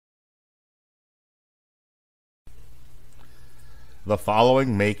The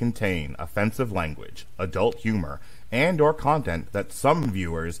following may contain offensive language, adult humor, and/or content that some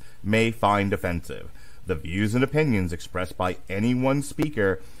viewers may find offensive. The views and opinions expressed by any one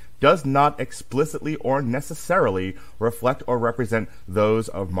speaker does not explicitly or necessarily reflect or represent those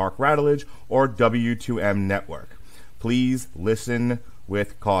of Mark Radulich or W2M Network. Please listen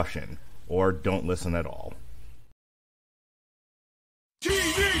with caution, or don't listen at all.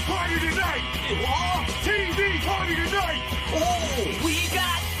 TV party tonight! What? TV party tonight! Oh, we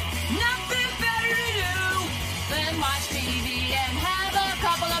got nothing better to do than watch TV and have a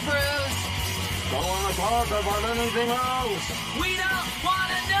couple of brews. Don't want to talk about anything else. We don't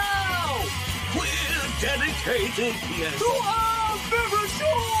want to know. We're dedicated to our favorite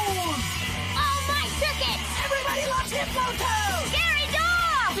shows. Oh, my tickets! Everybody loves Hippo Toad. Gary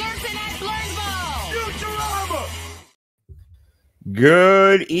Dog! Blurson and Blurnsville. Futurama!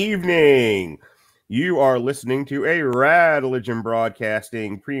 Good evening. You are listening to a Radulich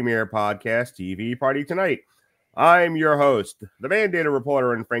Broadcasting premiere podcast TV party tonight. I'm your host, the Bandana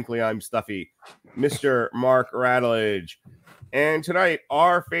reporter, and frankly, I'm stuffy, Mr. Mark Radulich. And tonight,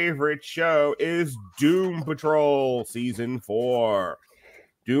 our favorite show is Doom Patrol Season 4.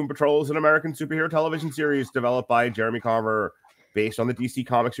 Doom Patrol is an American superhero television series developed by Jeremy Carver, based on the DC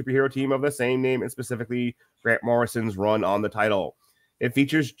Comics superhero team of the same name, and specifically Grant Morrison's run on the title. It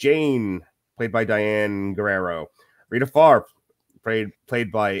features Jane, played by Diane Guerrero, Rita Farr,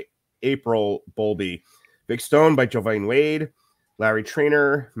 played by April Bowlby, Vic Stone by Joivan Wade, Larry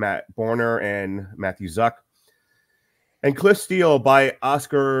Trainor, Matt Bomer, and Matthew Zuck, and Cliff Steele by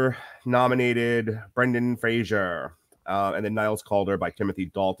Oscar-nominated Brendan Fraser, and then Niles Caulder by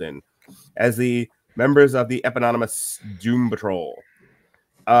Timothy Dalton, as the members of the eponymous Doom Patrol.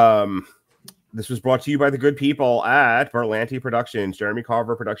 This was brought to you by the good people at Berlanti Productions, Jeremy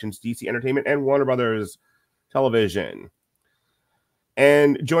Carver Productions, DC Entertainment, and Warner Brothers Television.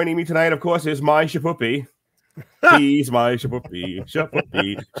 And joining me tonight, of course, is my Shapoopy. He's my Shapoopy,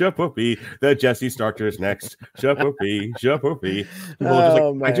 Shapoopy, Shapoopy. The Jesse Starcher's next. Shapoopy, Shapoopy.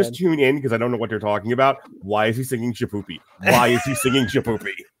 I just tune in because I don't know what they're talking about. Why is he singing Shapoopy? Why is he singing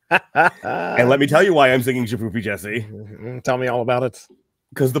Shapoopy? And let me tell you why I'm singing Shapoopy, Jesse. Tell me all about it.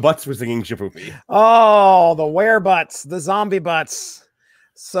 Because the butts were singing Shapoopy. Oh, the were-butts, the zombie butts.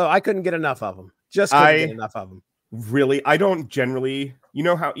 So I couldn't get enough of them. Just couldn't get enough of them. Really, I don't generally. You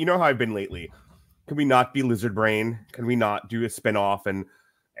know how I've been lately. Can we not be Lizard Brain? Can we not do a spinoff and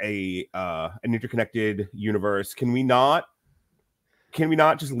an interconnected universe? Can we not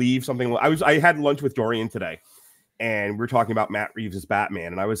just leave something? I had lunch with Dorian today, and we were talking about Matt Reeves'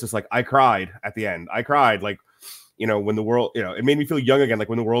 Batman, and I was just like, I cried at the end. I cried like, when the world, it made me feel young again, like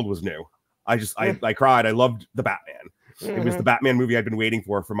when the world was new. I cried. I loved the Batman. Mm-hmm. It was the Batman movie I'd been waiting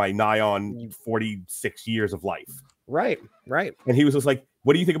for my nigh on 46 years of life. Right. And he was just like,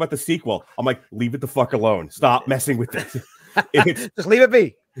 what do you think about the sequel? I'm like, leave it the fuck alone. Stop messing with it. Just leave it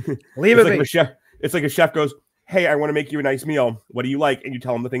be. Leave it be. It's like a chef goes, hey, I want to make you a nice meal. What do you like? And you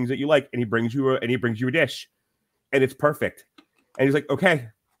tell him the things that you like, and he brings you a dish, and it's perfect. And he's like, okay,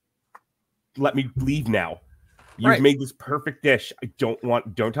 let me leave now. You've made this perfect dish. Don't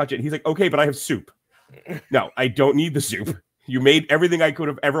touch it. And he's like, okay, but I have soup. No, I don't need the soup. You made everything I could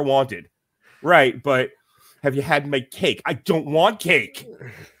have ever wanted. Right, but have you had my cake? I don't want cake.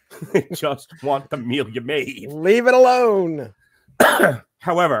 I just want the meal you made. Leave it alone.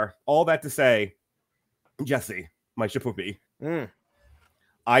 However, all that to say, Jesse, my Shapoopy,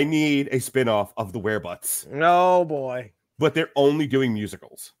 I need a spinoff of the Werebutts. Oh, boy. But they're only doing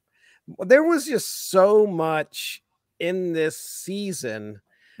musicals. There was just so much in this season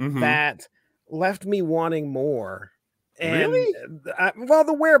that left me wanting more. And, really?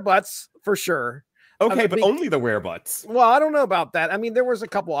 The Werebutts, for sure. Okay, but only the Werebutts. Well, I don't know about that. I mean, there was a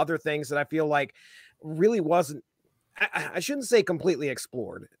couple other things that I feel like really wasn't, I shouldn't say completely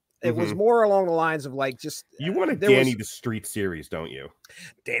explored. It was more along the lines of like just... You want a Danny the Street series, don't you?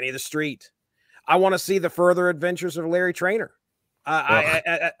 Danny the Street. I want to see the further adventures of Larry Trainor.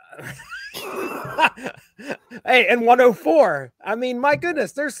 Hey, and 104. I mean, my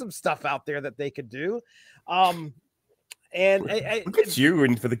goodness, there's some stuff out there that they could do. And look at you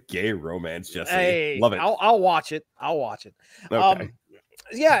in for the gay romance, Jesse. Hey, love it. I'll watch it. Okay.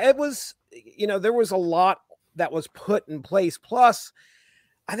 Yeah, it was. There was a lot that was put in place. Plus,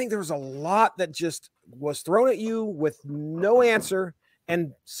 I think there was a lot that just was thrown at you with no answer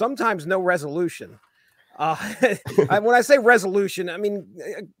and sometimes no resolution. When I say resolution, I mean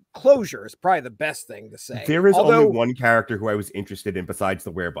closure is probably the best thing to say. There is only one character who I was interested in besides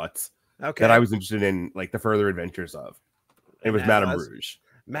the Werebutts. Okay. That I was interested in, like the further adventures of. It was Madame Rouge.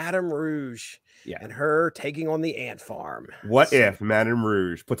 Madame Rouge, Yeah. and her taking on the ant farm. What if Madame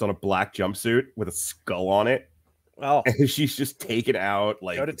Rouge puts on a black jumpsuit with a skull on it, Oh, and she's just taken out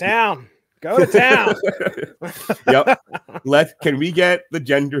like go to town. Go to town. Yep. Can we get the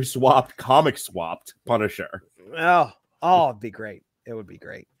gender swapped, comic swapped Punisher? Oh, it'd be great. It would be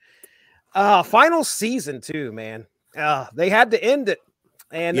great. Final season too, man. They had to end it,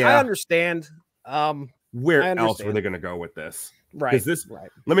 and I understand. Where else were they going to go with this? Right. Right.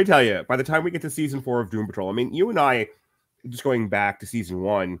 Let me tell you, by the time we get to season 4 of Doom Patrol, I mean, you and I, just going back to season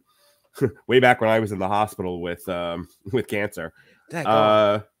 1, way back when I was in the hospital with cancer.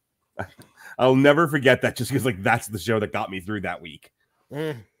 I'll never forget that, just because like that's the show that got me through that week.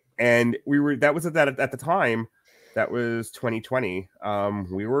 And that was at the time. That was 2020.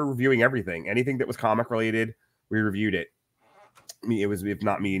 We were reviewing everything, anything that was comic related. We reviewed it. I mean, it was, if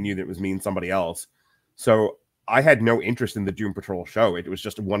not me and you, that was me and somebody else. So I had no interest in the Doom Patrol show. It was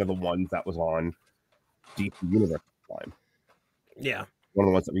just one of the ones that was on DC Universe at the time. Yeah, one of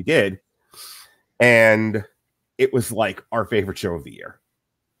the ones that we did, and it was like our favorite show of the year.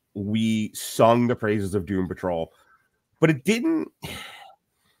 We sung the praises of Doom Patrol, but it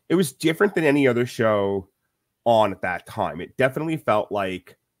was different than any other show on at that time. It definitely felt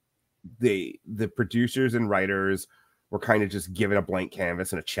like the producers and writers were kind of just given a blank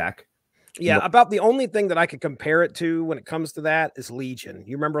canvas and a check. Yeah, about the only thing that I could compare it to when it comes to that is Legion.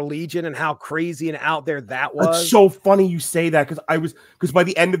 You remember Legion and how crazy and out there that was? It's so funny you say that, because by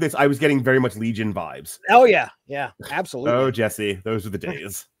the end of this, I was getting very much Legion vibes. Oh yeah, absolutely. Oh, Jesse, those are the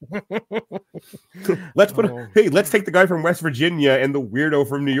days. Let's take the guy from West Virginia and the weirdo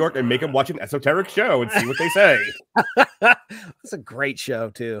from New York and make him watch an esoteric show and see what they say. That's a great show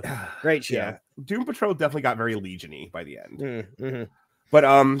too. Great show. Yeah. Doom Patrol definitely got very Legion-y by the end. Mm-hmm. But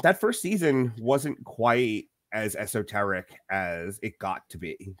that first season wasn't quite as esoteric as it got to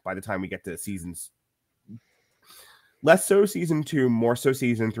be by the time we get to seasons. Less so season 2, more so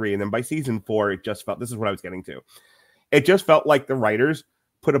season 3. And then by season 4, it just felt, this is what I was getting to. It just felt like the writers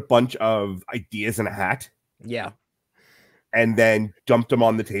put a bunch of ideas in a hat. Yeah. And then dumped them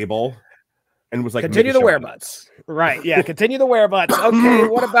on the table and was like, continue the wear butts. Right. Yeah. Continue the wear butts. Okay.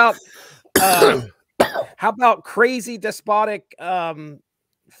 What about, how about crazy, despotic,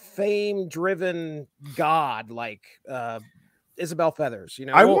 fame-driven god like Isabel Feathers? You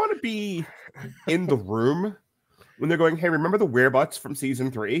know, I want to be in the room when they're going, hey, remember the werebutts from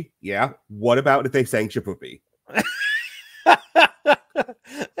season 3? Yeah. What about if they sang Shapoopy?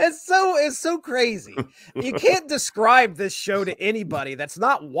 It's so crazy. You can't describe this show to anybody that's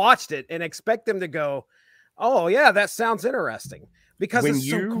not watched it and expect them to go, oh yeah, that sounds interesting, because it's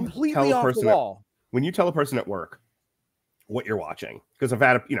so completely off the wall. When you tell a person at work what you're watching, because I've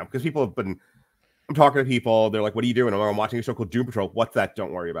had, because people have been, I'm talking to people, they're like, what are you doing? I'm watching a show called Doom Patrol. What's that?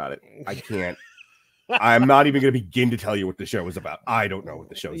 Don't worry about it. I can't. I'm not even going to begin to tell you what the show is about. I don't know what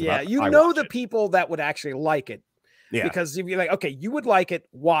the show is about. Yeah, you know the people that would actually like it. Yeah. Because if you're like, okay, you would like it,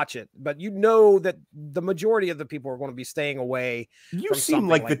 watch it, but you know that the majority of the people are going to be staying away. You seem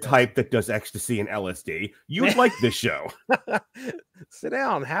like the type that does ecstasy and LSD. You'd like this show. Sit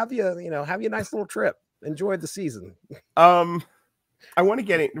down, have you a nice little trip. Enjoy the season. I want to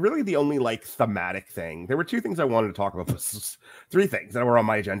get it. Really, the only like thematic thing. There were 2 things I wanted to talk about. 3 things that were on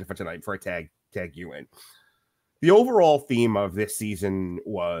my agenda for tonight before I tag you in. The overall theme of this season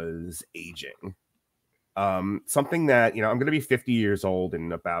was aging. Something that, I'm going to be 50 years old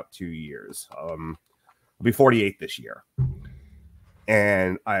in about 2 years. I'll be 48 this year.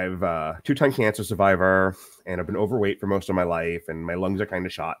 And I've 2-time cancer survivor, and I've been overweight for most of my life, and my lungs are kind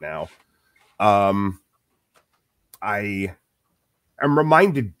of shot now. I am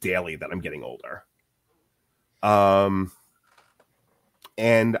reminded daily that I'm getting older.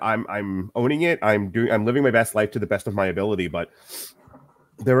 And I'm owning it. I'm living my best life to the best of my ability, but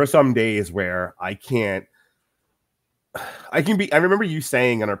there are some days where I remember you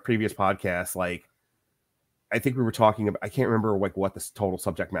saying on our previous podcast, like, I think we were talking about, I can't remember like what the total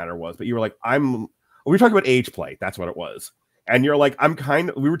subject matter was, but you were like, we were talking about age play. That's what it was. And you're like,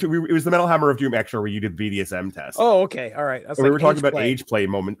 it was the Metal Hammer of Doom Extra where you did BDSM test. Oh, okay. All right. We were talking about age play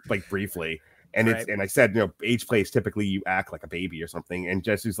moment, like briefly. And and I said, age play is typically you act like a baby or something. And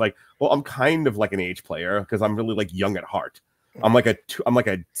Jesse's like, well, I'm kind of like an age player because I'm really like young at heart. I'm like a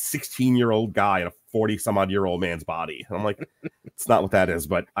 16-year-old guy in a 40-some-odd-year-old man's body. And I'm like, it's not what that is,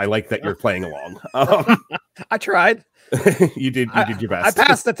 but I like that you're playing along. I tried. You did your best. I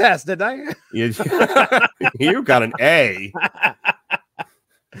passed the test, didn't I? You got an A.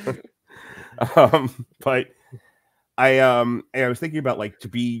 But I was thinking about like to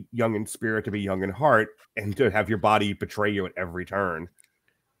be young in spirit, to be young in heart, and to have your body betray you at every turn.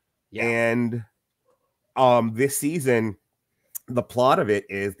 Yeah. And this season, the plot of it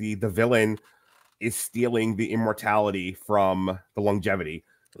is the villain is stealing the immortality from the longevity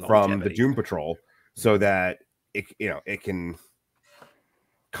from the Doom Patrol so that it can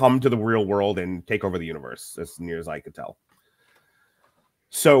come to the real world and take over the universe, as near as I could tell.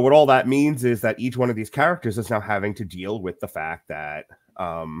 So what all that means is that each one of these characters is now having to deal with the fact that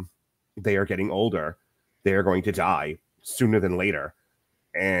they are getting older. They are going to die sooner than later.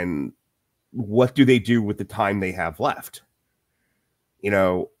 And what do they do with the time they have left?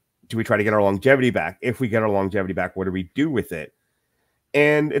 Do we try to get our longevity back? If we get our longevity back, what do we do with it?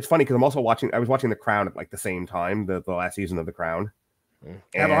 And it's funny because I was watching The Crown at like the same time, the last season of The Crown.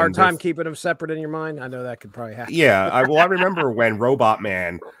 Have a hard time keeping them separate in your mind. I know that could probably happen. Yeah. I remember when Robot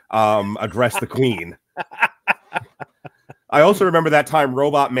Man addressed the Queen. I also remember that time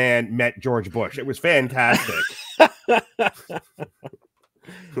Robot Man met George Bush. It was fantastic.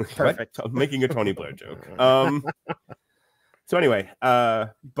 Perfect. I'm making a Tony Blair joke. So anyway,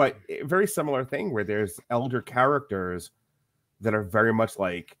 but very similar thing where there's elder characters that are very much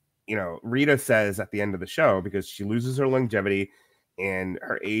like, Rita says at the end of the show, because she loses her longevity and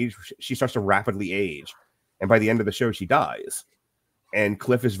her age, she starts to rapidly age. And by the end of the show, she dies. And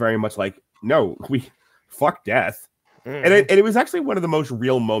Cliff is very much like, no, fuck death. And it was actually one of the most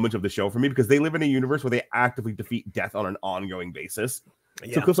real moments of the show for me because they live in a universe where they actively defeat death on an ongoing basis.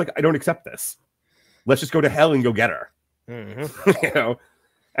 Yeah. So Cliff's like, I don't accept this. Let's just go to hell and go get her.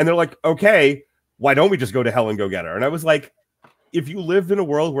 And they're like, okay, why don't we just go to hell and go get her? And I was like, if you lived in a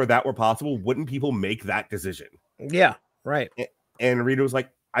world where that were possible, wouldn't people make that decision? Yeah, right. And Rita was like,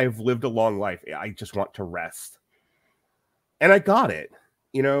 I've lived a long life. I just want to rest. And I got it.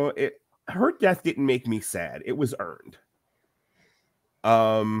 Her death didn't make me sad. It was earned. You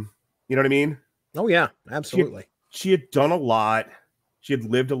know what I mean? Oh, yeah, absolutely. She had done a lot. She had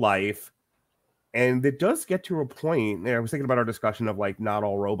lived a life. And it does get to a point, I was thinking about our discussion of like not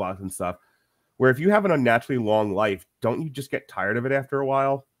all robots and stuff, where if you have an unnaturally long life, don't you just get tired of it after a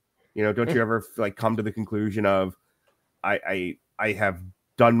while? Don't you ever like come to the conclusion of, I have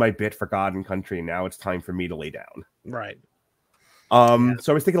done my bit for God and country, and now it's time for me to lay down. Right. So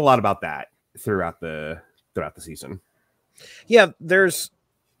I was thinking a lot about that throughout the season. Yeah,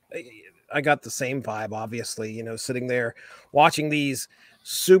 I got the same vibe, obviously, sitting there watching these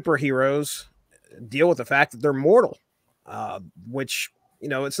superheroes deal with the fact that they're mortal, which,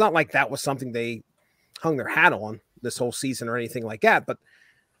 it's not like that was something they hung their hat on this whole season or anything like that, but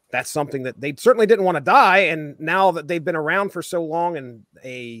that's something that they certainly didn't want to die. And now that they've been around for so long and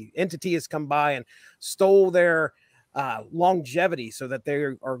a entity has come by and stole their longevity so that they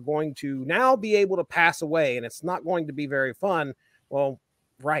are going to now be able to pass away, and it's not going to be very fun. Well,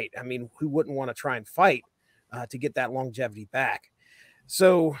 right. I mean, who wouldn't want to try and fight to get that longevity back?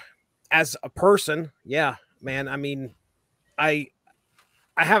 So as a person, yeah, man, I mean, I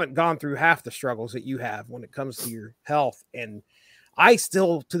haven't gone through half the struggles that you have when it comes to your health. And I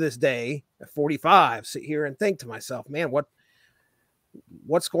still, to this day, at 45, sit here and think to myself, man,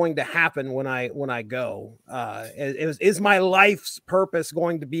 what's going to happen when I go? Is my life's purpose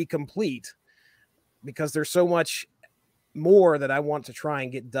going to be complete? Because there's so much more that I want to try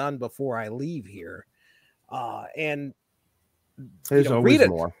and get done before I leave here. And there's always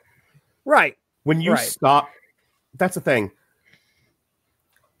more. Right. When you stop, that's the thing.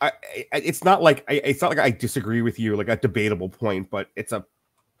 It's not like I disagree with you, like a debatable point, but it's a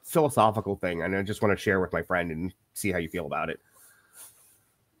philosophical thing, and I just want to share with my friend and see how you feel about it.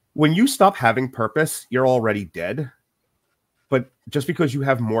 When you stop having purpose, you're already dead. But just because you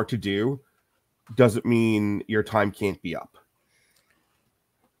have more to do doesn't mean your time can't be up.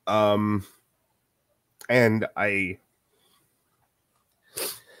 And I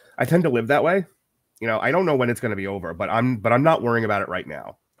tend to live that way. I don't know when it's going to be over, but I'm not worrying about it right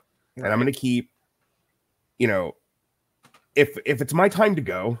now. Right. And I'm going to keep, if it's my time to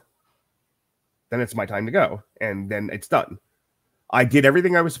go, then it's my time to go, and then it's done. I did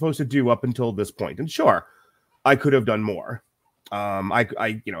everything I was supposed to do up until this point, and sure, I could have done more. If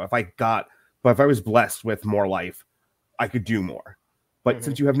I was blessed with more life, I could do more. But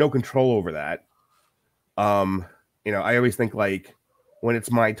since you have no control over that, I always think like when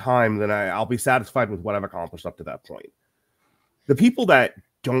it's my time, then I'll be satisfied with what I've accomplished up to that point. The people that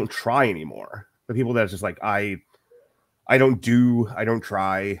don't try anymore, the people that are just like, I don't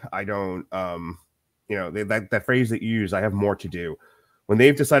try, I don't, that phrase that you use, I have more to do. When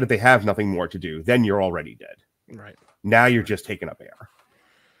they've decided they have nothing more to do, then you're already dead. Right. Now you're just taking up air.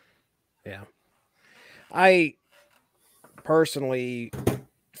 Yeah. I personally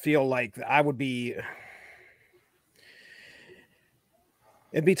feel like I would be,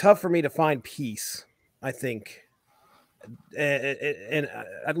 It'd be tough for me to find peace, I think. And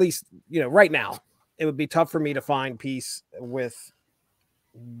at least, right now, it would be tough for me to find peace with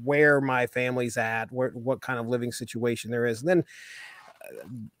where my family's at, what kind of living situation there is. And then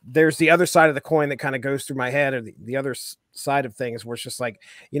there's the other side of the coin that kind of goes through my head, or the other side of things, where it's just like,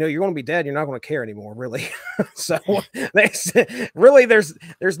 you're going to be dead. You're not going to care anymore, really. So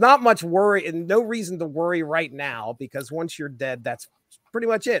there's not much worry and no reason to worry right now, because once you're dead, that's pretty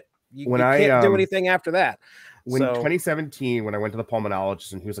much it. You can't do anything after that. When 2017, when I went to the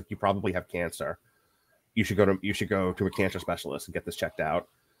pulmonologist and he was like, you probably have cancer. You should go to a cancer specialist and get this checked out.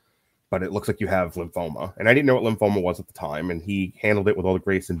 But it looks like you have lymphoma. And I didn't know what lymphoma was at the time. And he handled it with all the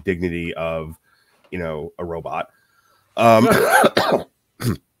grace and dignity of, a robot. Here's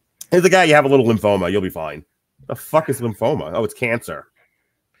the guy, you have a little lymphoma, you'll be fine. The fuck is lymphoma? Oh, it's cancer.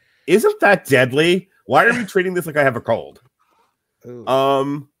 Isn't that deadly? Why are we treating this like I have a cold?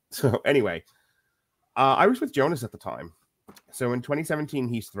 Ooh. So anyway, I was with Jonas at the time. So in 2017,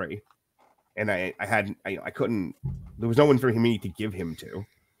 he's 3. And I couldn't, there was no one for me to give him to.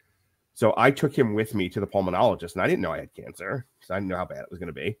 So I took him with me to the pulmonologist, and I didn't know I had cancer, so I didn't know how bad it was going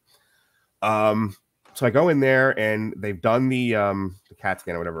to be. So I go in there, and they've done the CAT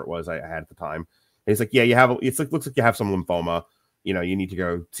scan or whatever it was I had at the time. And he's like, yeah, looks like you have some lymphoma. You need to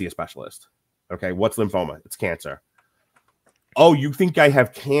go see a specialist. Okay, what's lymphoma? It's cancer. Oh, you think I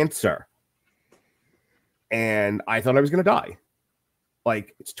have cancer? And I thought I was going to die.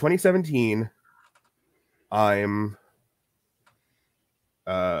 Like, it's 2017. I'm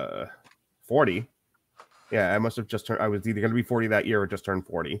 40. Yeah, I must have just turned. I was either going to be 40 that year or just turned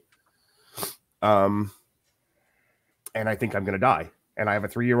 40. And I think I'm going to die. And I have a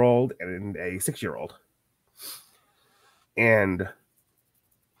 3-year-old and a 6-year-old. And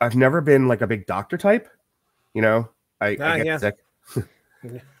I've never been like a big doctor type. I get sick.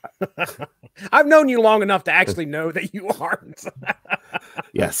 I've known you long enough to actually know that you aren't.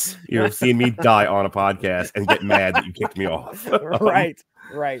 Yes, you have seen me die on a podcast and get mad that you kicked me off. Right.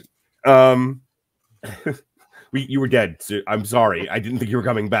 You were dead. So I'm sorry. I didn't think you were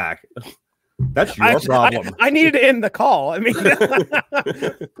coming back. That's your problem. I needed to end the call. I mean,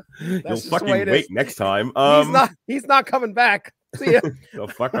 you'll fucking wait next time. He's not coming back. See ya. The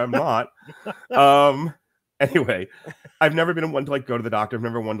fuck, I'm not. Anyway, I've never been one to like go to the doctor. I've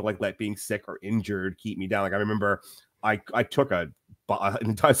never one to like let being sick or injured keep me down. Like I remember, I took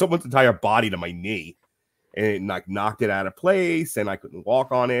someone's entire body to my knee, and it like knocked it out of place, and I couldn't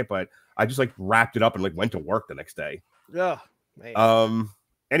walk on it. But I just like wrapped it up and like went to work the next day. Yeah. Man.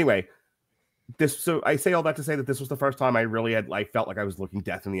 Anyway, so I say all that to say that this was the first time I really had felt like I was looking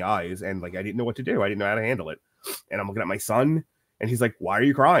death in the eyes, and like I didn't know what to do. I didn't know how to handle it. And I'm looking at my son, and he's like, "Why are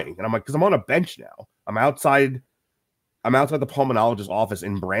you crying?" And I'm like, "Because I'm on a bench now. I'm outside the pulmonologist's office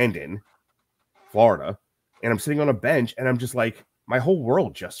in Brandon, Florida, and I'm sitting on a bench, and I'm just like, my whole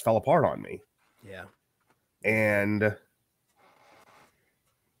world just fell apart on me." Yeah. And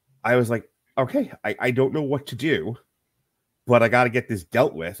I was like, okay, I don't know what to do, but I got to get this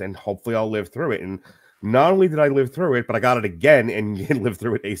dealt with, and hopefully I'll live through it. And not only did I live through it, but I got it again and lived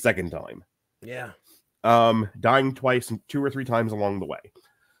through it a second time. Yeah. Dying twice and 2 or 3 times along the way.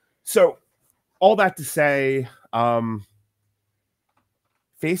 So all that to say,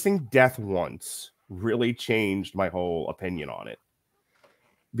 facing death once really changed my whole opinion on it,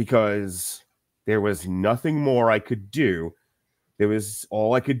 because there was nothing more I could do.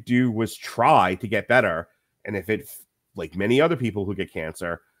 All I could do was try to get better. And if it, like many other people who get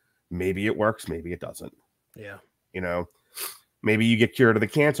cancer, maybe it works, maybe it doesn't. Yeah. Maybe you get cured of the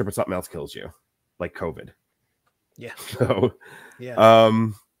cancer, but something else kills you, like COVID. Yeah. So, yeah.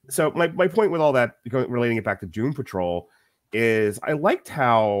 So my point with all that, relating it back to Doom Patrol, is I liked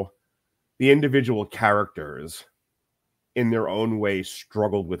how the individual characters in their own way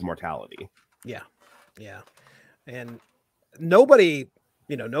struggled with mortality. Yeah. Yeah. And nobody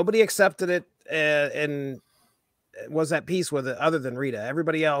accepted it and was at peace with it other than Rita.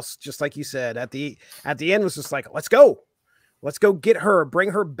 Everybody else, just like you said, at the end was just like, let's go get her,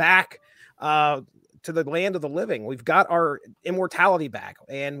 bring her back to the land of the living. We've got our immortality back,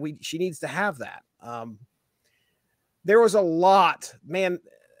 and she needs to have that. There was a lot, man.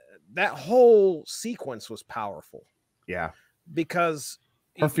 That whole sequence was powerful. Yeah, because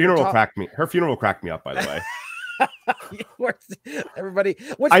her funeral cracked me. Her funeral cracked me up, by the way. Everybody,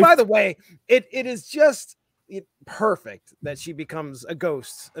 by the way, it is just perfect that she becomes a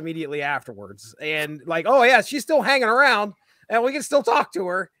ghost immediately afterwards, and like, oh yeah, she's still hanging around, and we can still talk to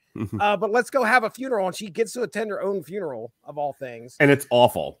her. But let's go have a funeral, and she gets to attend her own funeral of all things, and it's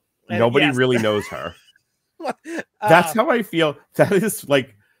awful. And nobody really knows her. That's how I feel. That is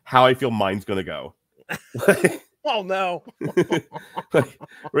like how I feel mine's gonna go. Oh no.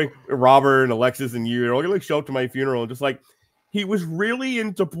 like Robert and Alexis and you are all gonna like show up to my funeral and just like he was really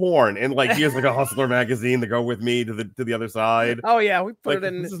into porn and like he has like a Hustler magazine to go with me to the other side. Oh yeah, we put Like,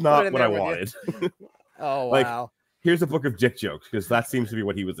 it in. this is not what I with wanted. Oh Like, wow. Here's a book of dick jokes because that seems to be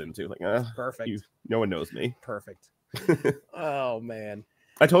what he was into. Like, Perfect. No one knows me. Perfect. Oh man.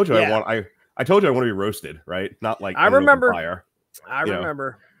 I told you Yeah. I told you I want to be roasted, right? Not like I in an open remember. fire. I You know,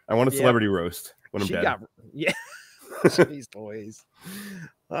 remember. I want a Yeah. celebrity roast when I'm She dead. got yeah. Jeez Louise.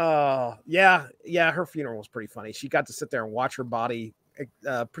 Oh yeah, yeah. Her funeral was pretty funny. She got to sit there and watch her body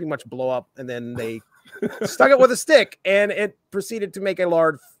pretty much blow up, and then they stuck it with a stick, and it proceeded to make a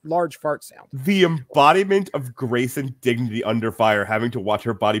large fart sound. The embodiment of grace and dignity under fire, having to watch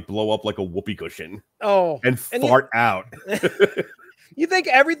her body blow up like a whoopee cushion Oh, and fart out. You think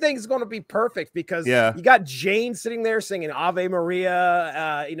everything's going to be perfect because Yeah. you got Jane sitting there singing Ave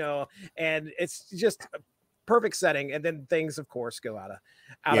Maria, and it's just a perfect setting. And then things, of course, go out of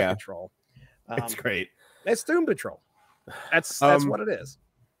control. It's great. It's Doom Patrol. That's what it is.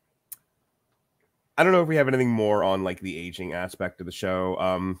 I don't know if we have anything more on like the aging aspect of the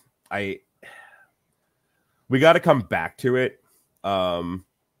show. We got to come back to it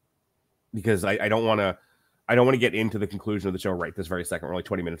because I don't want to get into the conclusion of the show right this very second. We're only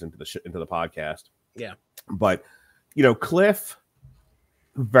 20 minutes into the podcast. Yeah. But Cliff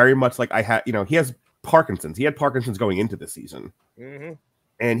very much like he has Parkinson's. He had Parkinson's going into the season. Mm-hmm.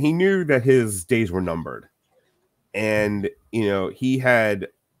 And he knew that his days were numbered. And, he had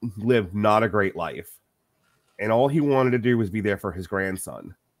lived not a great life. And all he wanted to do was be there for his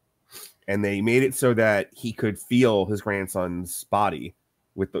grandson. And they made it so that he could feel his grandson's body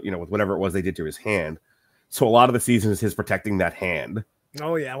with with whatever it was they did to his hand. So a lot of the season is his protecting that hand.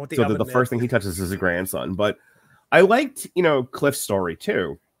 Oh yeah, with the so that the first thing he touches is his grandson. But I liked, Cliff's story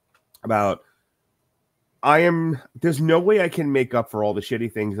too about there's no way I can make up for all the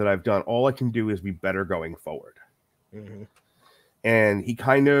shitty things that I've done. All I can do is be better going forward. Mm-hmm. And he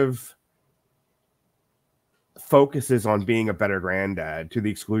kind of focuses on being a better granddad to the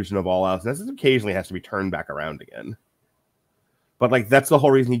exclusion of all else. And this occasionally has to be turned back around again. But like, that's the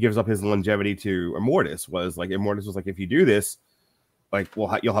whole reason he gives up his longevity to Immortus was like, if you do this, like,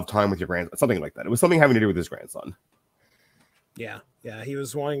 you'll have time with your grandson, something like that. It was something having to do with his grandson. Yeah. Yeah. He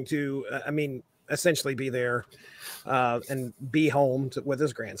was wanting to, essentially be there and be home with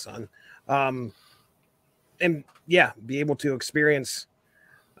his grandson. And yeah, be able to experience,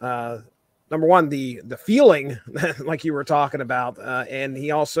 number one, the feeling like you were talking about. And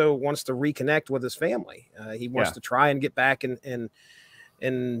he also wants to reconnect with his family. He wants to try and get back and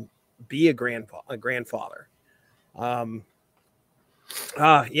be a grandfather.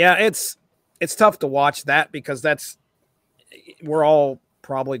 It's tough to watch that because we're all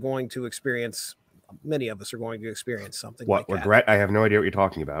probably going to experience. Many of us are going to experience something. What like regret? That. I have no idea what you're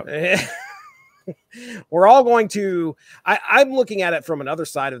talking about. We're all going to. I'm looking at it from another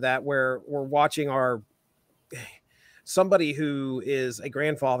side of that, where we're watching somebody who is a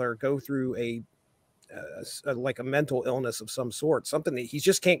grandfather go through a mental illness of some sort, something that he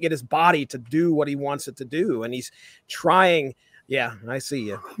just can't get his body to do what he wants it to do, and he's trying. Yeah, I see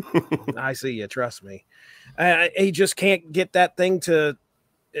you. I see you. Trust me. He just can't get that thing to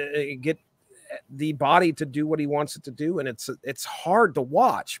get the body to do what he wants it to do, and it's hard to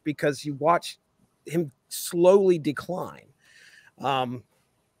watch because you watch him slowly decline.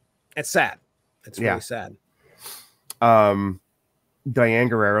 It's sad. It's really sad. Diane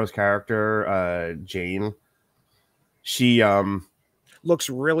Guerrero's character, Jane, she looks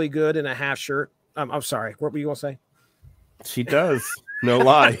really good in a half shirt. I'm sorry, what were you gonna say? She does. No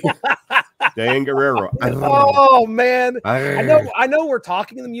lie. Diane Guerrero. Oh man. I know we're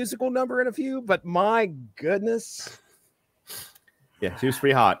talking the musical number in a few, but my goodness. Yeah, she was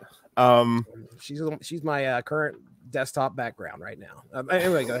pretty hot. She's my current desktop background right now.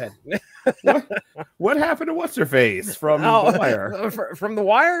 Anyway, go ahead. What happened to what's her face from The Wire? From The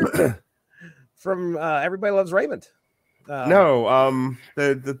Wire? From Everybody Loves Raymond. No,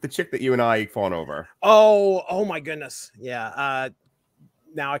 the chick that you and I fawn over. Oh my goodness. Yeah.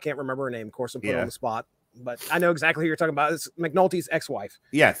 Now I can't remember her name. Of course, I'm put on the spot, but I know exactly who you're talking about. It's McNulty's ex-wife.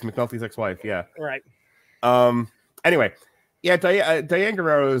 Yes, McNulty's ex-wife. Yeah. Right. Anyway, yeah, Diane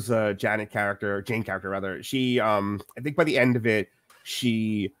Guerrero's Jane character, rather. She, I think by the end of it,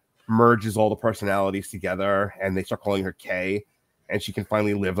 she merges all the personalities together, and they start calling her Kay, and she can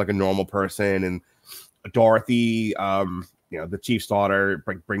finally live like a normal person. And Dorothy, the chief's daughter,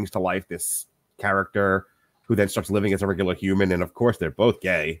 brings to life this character who then starts living as a regular human. And of course, they're both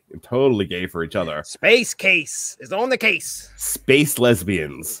gay, totally gay for each other. Space Case is on the case. Space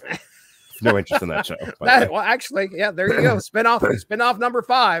lesbians. No interest in that show. Well, actually, yeah, there you go. Spinoff number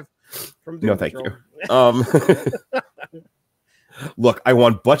 5 from Doom No, thank Patrol. you. Look, I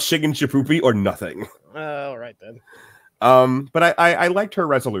want butt chicken chapoopy or nothing. All right then. But I liked her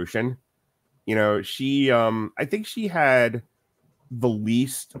resolution. You know, she I think she had the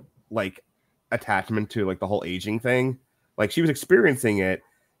least like attachment to like the whole aging thing. Like she was experiencing it,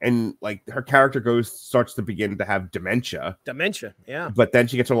 and like her character starts to begin to have dementia. Yeah. But then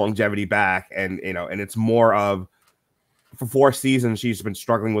she gets her longevity back, and you know, and it's more of for 4 seasons she's been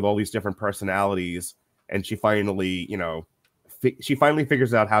struggling with all these different personalities, and she finally, you know, she finally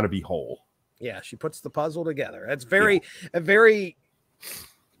figures out how to be whole. Yeah, she puts the puzzle together. It's very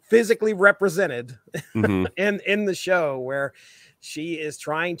physically represented in the show, where she is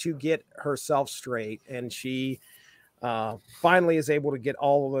trying to get herself straight, and she finally is able to get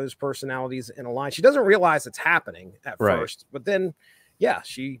all of those personalities in a line. She doesn't realize it's happening at first, but then, yeah,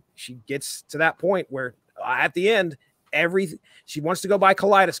 she gets to that point where at the end, she wants to go by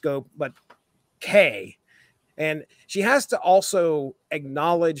Kaleidoscope, but K. And she has to also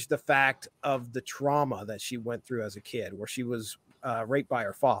acknowledge the fact of the trauma that she went through as a kid, where she was raped by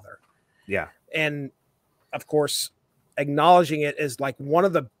her father. Yeah. And of course, acknowledging it is like one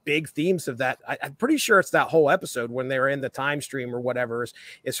of the big themes of that. I'm pretty sure it's that whole episode when they're in the time stream or whatever,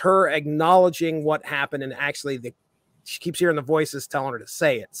 is her acknowledging what happened. And actually she keeps hearing the voices telling her to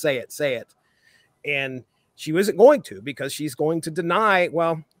say it. And she wasn't going to, because she's going to deny.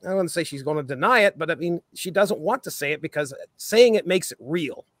 Well, I don't want to say she's going to deny it, but I mean, she doesn't want to say it because saying it makes it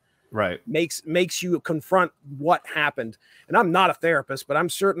real. Right. Makes you confront what happened. And I'm not a therapist, but I'm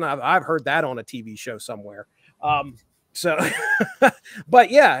certain I've heard that on a TV show somewhere. So,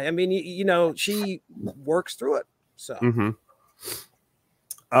 but yeah, I mean, you know, she works through it. So, let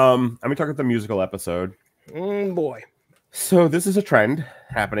me talk about the musical episode. Boy. So this is a trend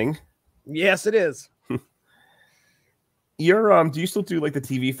happening. Yes, it is. You're do you still do like the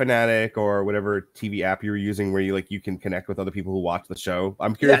TV Fanatic or whatever TV app you were using where you can connect with other people who watch the show?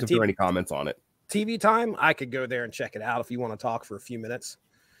 I'm curious if there are any comments on it. TV Time, I could go there and check it out if you want to talk for a few minutes.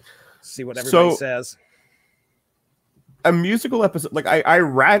 See what everybody says. A musical episode, like I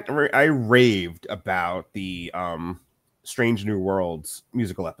raved about the Strange New Worlds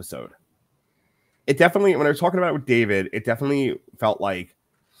musical episode. It definitely, when I was talking about it with David, it definitely felt like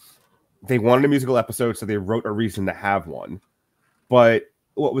they wanted a musical episode, so they wrote a reason to have one. But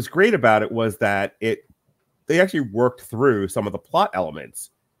what was great about it was that they actually worked through some of the plot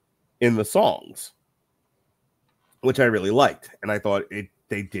elements in the songs, which I really liked, and I thought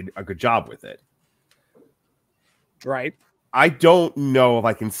they did a good job with it. Right. I don't know if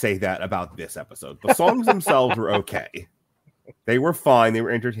I can say that about this episode. The songs themselves were okay. They were fine. They were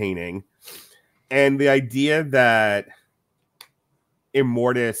entertaining. And the idea that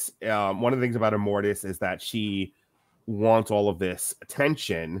Immortus, one of the things about Immortus is that she wants all of this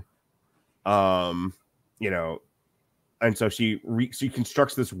attention, you know, and so she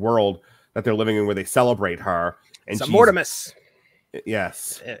constructs this world that they're living in where they celebrate her. And it's Immortus.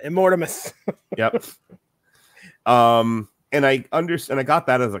 Yes. Immortus. Yep. And I got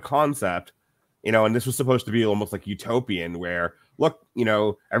that as a concept, you know, and this was supposed to be almost like utopian, where look, you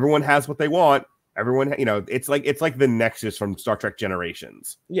know, everyone has what they want. Everyone, you know, it's like the Nexus from Star Trek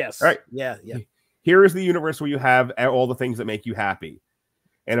Generations. Yes. Right. Yeah. Here is the universe where you have all the things that make you happy.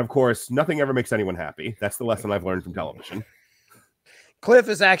 And of course, nothing ever makes anyone happy. That's the lesson I've learned from television. Cliff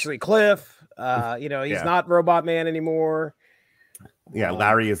is actually Cliff. You know, he's not Robot Man anymore. Yeah.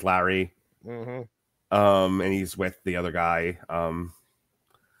 Larry is Larry. Mm-hmm. And he's with the other guy.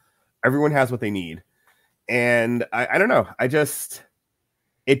 Everyone has what they need. And I don't know.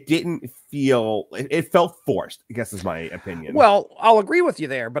 It didn't feel, it felt forced, I guess is my opinion. Well, I'll agree with you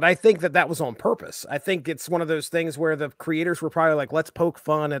there, but I think that was on purpose. I think it's one of those things where the creators were probably like, let's poke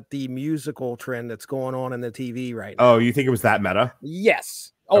fun at the musical trend that's going on in the TV right now. Oh, you think it was that meta?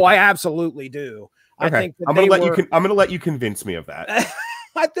 Yes. Oh, okay. I absolutely do. Okay. I think I'm going to let you convince me of that.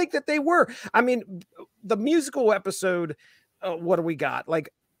 I think that they were. I mean, the musical episode, what do we got? Like,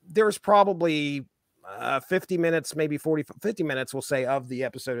 there's probably 50 minutes, maybe 50 minutes, we'll say, of the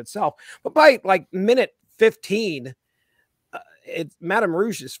episode itself. But by like minute 15, Madame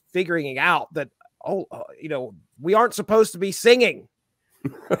Rouge is figuring out that, you know, we aren't supposed to be singing.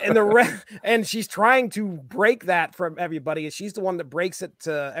 And and she's trying to break that from everybody. She's the one that breaks it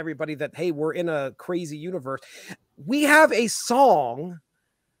to everybody that, hey, we're in a crazy universe. We have a song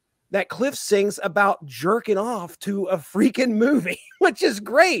that Cliff sings about jerking off to a freaking movie, which is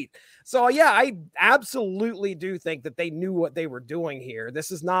great. So yeah, I absolutely do think that they knew what they were doing here.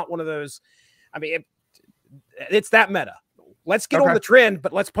 This is not one of those, I mean, it's that meta. Let's get on the trend,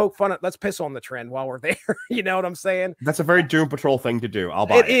 but let's poke fun at, let's piss on the trend while we're there. You know what I'm saying? That's a very Doom Patrol thing to do. I'll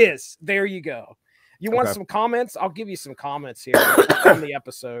buy it. It is. There you go. You want some comments? I'll give you some comments here on the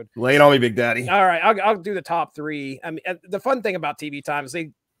episode. Lay it on me, Big Daddy. All right, I'll do the top 3. I mean, the fun thing about TV Time is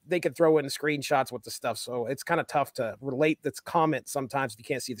they could throw in screenshots with the stuff, so it's kind of tough to relate this comment sometimes if you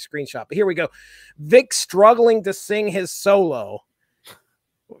can't see the screenshot. But here we go. Vic struggling to sing his solo.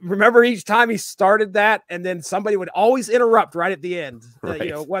 Remember, each time he started that, and then somebody would always interrupt right at the end. Right. You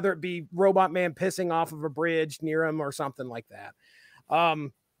know, whether it be Robot Man pissing off of a bridge near him or something like that.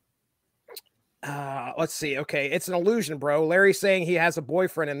 Let's see. Okay, it's an illusion, bro. Larry saying he has a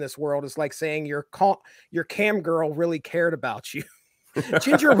boyfriend in this world is like saying your cam girl really cared about you.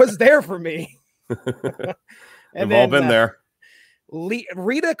 Ginger was there for me. And we've all been there.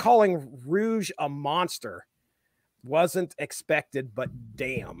 Rita calling Rouge a monster wasn't expected, but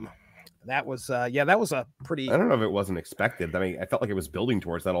damn, that was that was a pretty. I don't know if it wasn't expected. I mean, I felt like it was building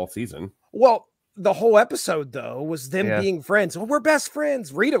towards that all season. Well, the whole episode though was them being friends. Well, we're best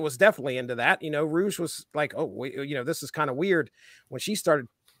friends. Rita was definitely into that. You know, Rouge was like, oh, wait, you know, this is kind of weird when she started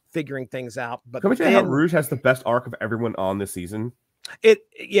figuring things out. But can we tell you how Rouge has the best arc of everyone on this season?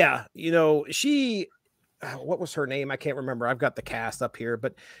 You know, she. What was her name? I can't remember. I've got the cast up here,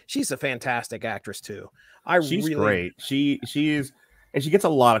 but she's a fantastic actress too. She's really great. She is, and she gets a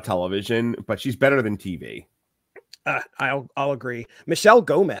lot of television, but she's better than TV. I'll agree. Michelle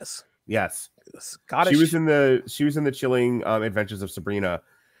Gomez. Yes, Scottish. She was in the Chilling Adventures of Sabrina,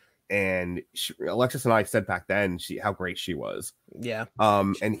 and Alexis and I said back then how great she was. Yeah.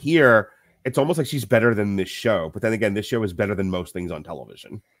 And here it's almost like she's better than this show, but then again, this show is better than most things on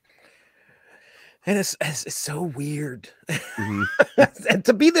television. And it's so weird. Mm-hmm. And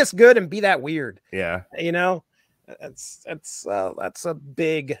to be this good and be that weird. Yeah. You know, that's a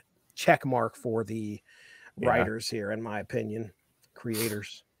big check mark for the writers here, in my opinion,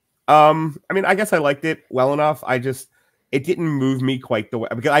 creators. I mean, I guess I liked it well enough. It didn't move me quite the way,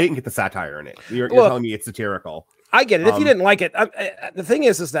 because I didn't get the satire in it. You're telling me it's satirical. I get it. If you didn't like it, the thing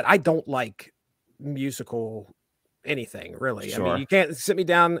is that I don't like musical anything really. Sure. I mean, you can't sit me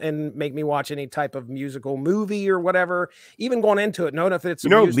down and make me watch any type of musical movie or whatever, even going into it knowing if it's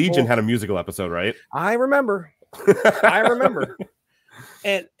Legion had a musical episode, right? I remember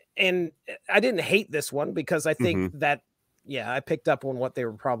and I didn't hate this one because I think that I picked up on what they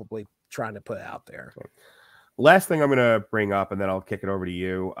were probably trying to put out there. Last thing I'm gonna bring up, and then I'll kick it over to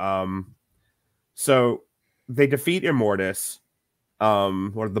you. So they defeat Immortus.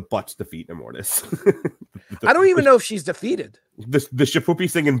 Or the Butts defeat Immortus. I don't even know if she's defeated. The Shapoopy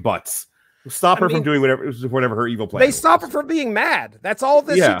singing Butts stop her from doing whatever her evil plan. They stop her from being mad. That's all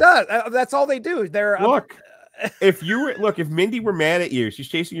she does. That's all they do. They're if Mindy were mad at you, she's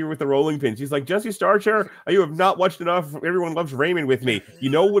chasing you with the rolling pin. She's like, Jesse Starcher, you have not watched enough. Everyone loves Raymond with me. You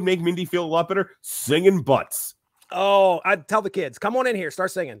know what would make Mindy feel a lot better? Singing Butts. Oh, I'd tell the kids, come on in here,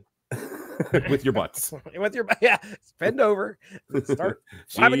 start singing. With your butts. Bend over. Start.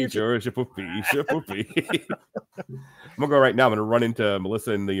 Shapoopy. I'm gonna go right now. I'm gonna run into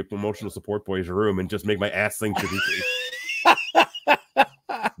Melissa in the emotional support boys room and just make my ass sing Shapoopy.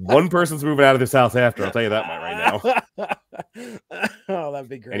 One person's moving out of this house after. I'll tell you that right now. Oh, that'd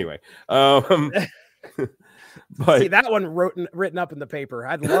be great. Anyway, but see that one written up in the paper.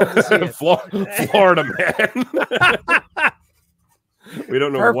 I'd love to see it. Florida man. We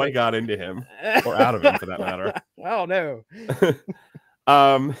don't know what got into him or out of him for that matter. Oh no.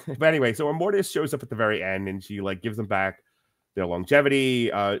 But anyway, so Immortus shows up at the very end and she gives them back their longevity.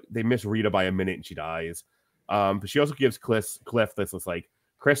 They miss Rita by a minute and she dies. But she also gives Cliff this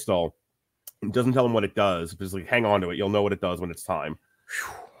crystal and doesn't tell him what it does. Just hang on to it. You'll know what it does when it's time.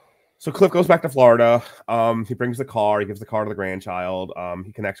 So Cliff goes back to Florida. He brings the car. He gives the car to the grandchild.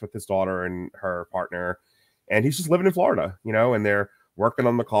 He connects with his daughter and her partner. And he's just living in Florida, and they're working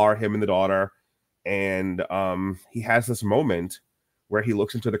on the car, him and the daughter. And he has this moment where he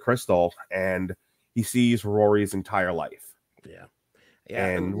looks into the crystal and he sees Rory's entire life. Yeah.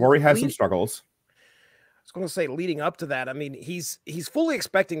 And Rory has some struggles. I was going to say, leading up to that, I mean, he's fully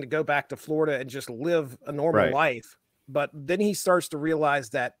expecting to go back to Florida and just live a normal life. But then he starts to realize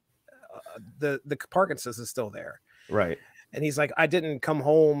that the Parkinson's is still there. Right. And he's like, I didn't come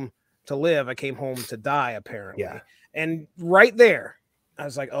home to live. I came home to die, apparently. Yeah. And right there, I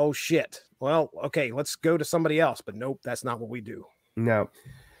was like, oh shit. Well, okay, let's go to somebody else. But nope, that's not what we do. No.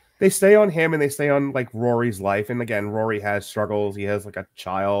 they stay on him and they stay on like Rory's life. And again, Rory has struggles. He has like a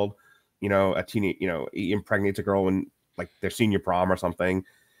child, a teenage, he impregnates a girl in like their senior prom or something.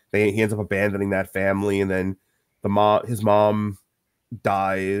 He ends up abandoning that family, and then his mom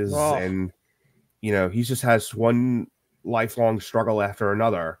dies, and he just has one lifelong struggle after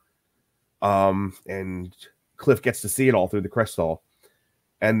another. And Cliff gets to see it all through the crystal,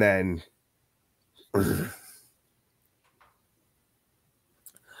 and then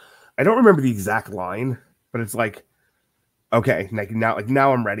I don't remember the exact line, but it's like, okay,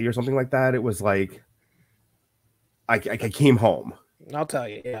 now I'm ready or something like that. It was like I came home. I'll tell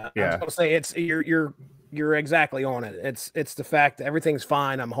you. Yeah. Yeah. I was gonna say it's you're exactly on it. It's the fact that everything's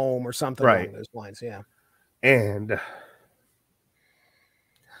fine. I'm home or something along those lines. Yeah. And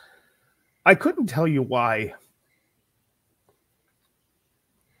I couldn't tell you why.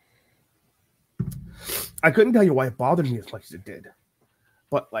 I couldn't tell you why it bothered me as much as it did.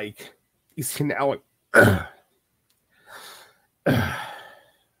 But like, you see now,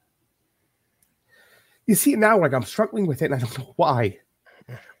 you see it now, like I'm struggling with it, and I don't know why.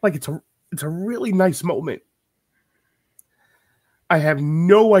 Like it's a really nice moment. I have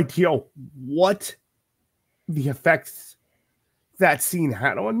no idea what the effects that scene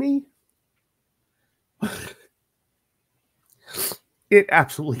had on me. It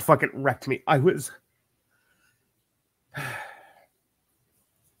absolutely fucking wrecked me. I was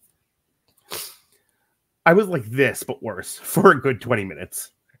like this, but worse, for a good 20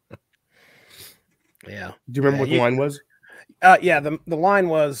 minutes. Yeah. Do you remember what the line was? Yeah, the line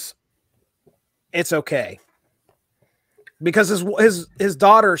was, "It's okay," because his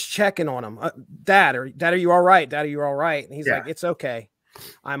daughter's checking on him. Dad, are you all right? Dad, are you all right? And he's like, "It's okay,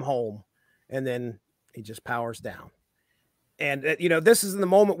 I'm home." And then he just powers down. And this is in the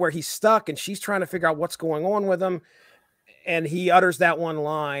moment where he's stuck, and she's trying to figure out what's going on with him. And he utters that one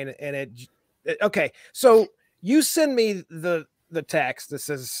line, and okay. So you send me the text that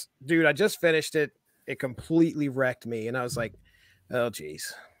says, "Dude, I just finished it. It completely wrecked me." And I was like, oh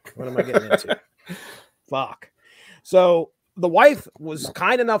geez, what am I getting into? Fuck. So the wife was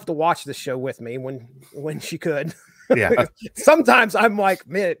kind enough to watch the show with me when she could. Yeah. Sometimes I'm like,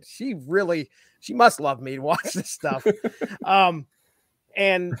 man, she must love me to watch this stuff.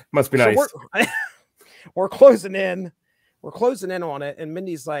 And must be nice. We're closing in on it. And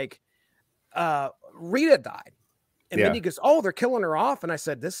Mindy's like, Rita died. And Mindy goes, "Oh, they're killing her off." And I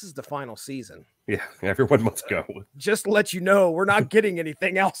said, "This is the final season. Yeah, everyone must go. Just to let you know, we're not getting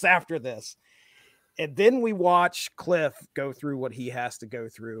anything else after this." And then we watch Cliff go through what he has to go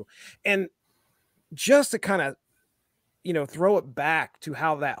through. And just to kind of, throw it back to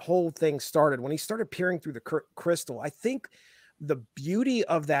how that whole thing started, when he started peering through the crystal, I think the beauty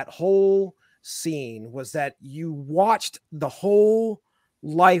of that whole scene was that you watched the whole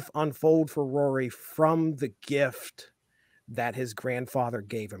life unfold for Rory from the gift that his grandfather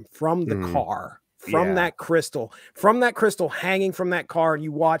gave him, from the car, from that crystal hanging from that car. And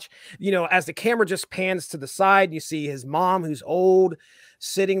you watch, as the camera just pans to the side, you see his mom, who's old,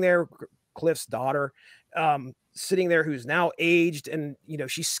 sitting there, Cliff's daughter, sitting there, who's now aged, and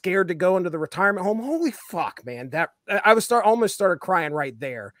she's scared to go into the retirement home. Holy fuck, man! That I was almost started crying right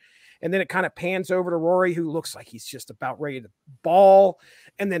there. And then it kind of pans over to Rory, who looks like he's just about ready to bawl.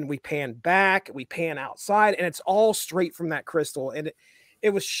 And then we pan back, we pan outside, and it's all straight from that crystal. And it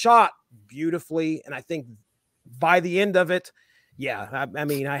was shot beautifully. And I think by the end of it, I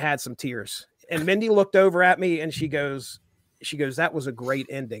mean, I had some tears. And Mindy looked over at me and she goes, "That was a great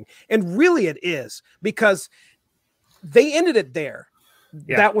ending." And really it is, because they ended it there.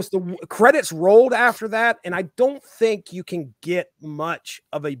 Yeah. That was the credits rolled after that. And I don't think you can get much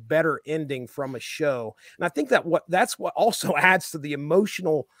of a better ending from a show. And I think that's what also adds to the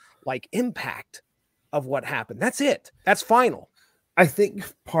emotional impact of what happened. That's it. That's final. I think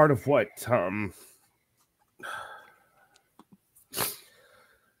part of what,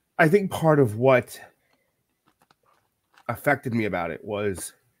 affected me about it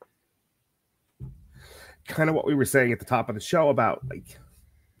was kind of what we were saying at the top of the show about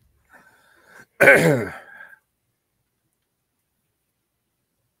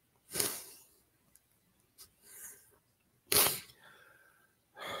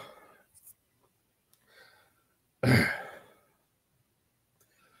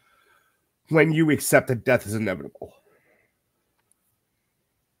when you accept that death is inevitable.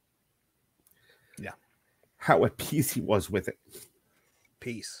 Yeah. How at peace he was with it.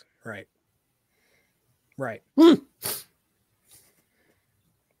 Peace. Right. Right.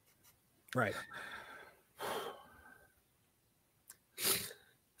 Right.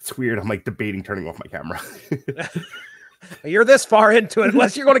 It's weird. I'm debating turning off my camera. You're this far into it,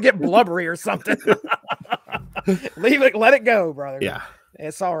 unless you're going to get blubbery or something. Leave it, let it go, brother. Yeah.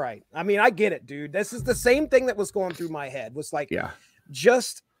 It's all right. I mean, I get it, dude. This is the same thing that was going through my head. Was like, Yeah.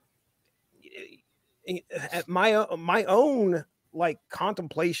 just at my own like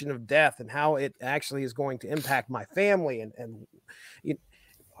contemplation of death and how it actually is going to impact my family. And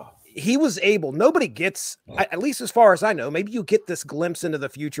he was able, nobody gets, at least as far as I know, maybe you get this glimpse into the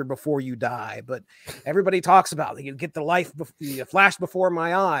future before you die, but everybody talks about it. You get the life, the flash before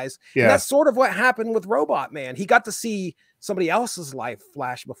my eyes. Yeah. And that's sort of what happened with Robot Man. He got to see somebody else's life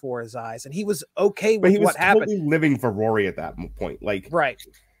flash before his eyes, and he was okay with what happened. Totally living for Rory at that point. Like, right.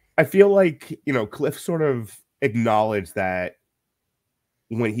 I feel like, Cliff sort of acknowledged that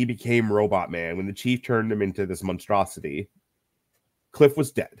when he became Robot Man, when the chief turned him into this monstrosity, Cliff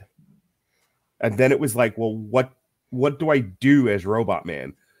was dead. And then it was like, well, what do I do as Robot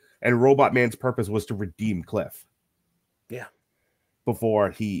Man? And Robot Man's purpose was to redeem Cliff. Yeah. Before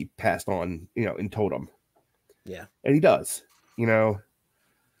he passed on, in Totem. Yeah. And he does,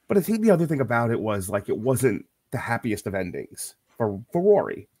 But I think the other thing about it was like it wasn't the happiest of endings for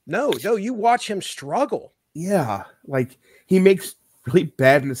Rory. No, you watch him struggle. Yeah. Like he makes really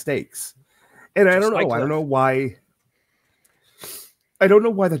bad mistakes. And I don't know. I don't know why. I don't know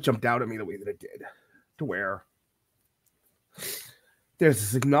why that jumped out at me the way that it did, to where there's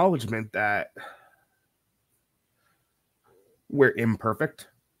this acknowledgement that we're imperfect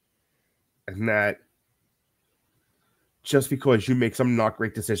and that just because you make some not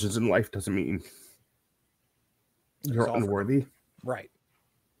great decisions in life doesn't mean you're unworthy. Right.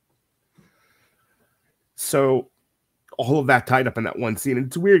 So all of that tied up in that one scene. And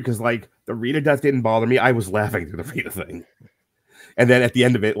it's weird because like the Rita death didn't bother me. I was laughing through the Rita thing. And then at the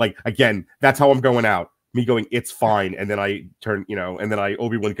end of it, like, again, that's how I'm going out. Me going, it's fine. And then I turn, and then I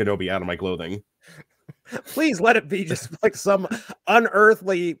Obi-Wan Kenobi out of my clothing. Please let it be just like some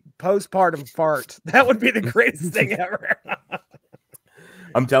unearthly postpartum fart. That would be the greatest thing ever.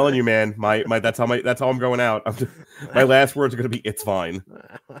 I'm telling you, man, that's how I'm going out. My last words are going to be, it's fine.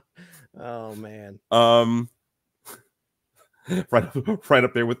 Oh man. Right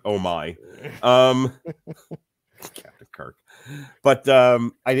up there with oh my. Captain Kirk. But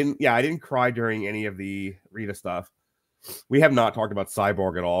I didn't cry during any of the Rita stuff. We have not talked about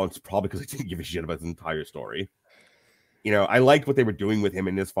Cyborg at all. It's probably because I didn't give a shit about his entire story. I liked what they were doing with him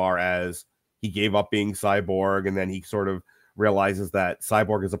in as far as he gave up being Cyborg and then he sort of realizes that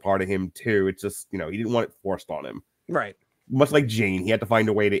Cyborg is a part of him too. It's just, he didn't want it forced on him. Right. Much like Jane, he had to find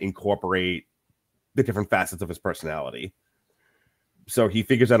a way to incorporate the different facets of his personality. So he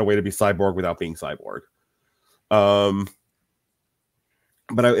figures out a way to be Cyborg without being Cyborg.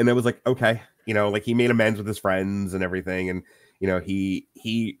 But I was like, okay, like he made amends with his friends and everything. And,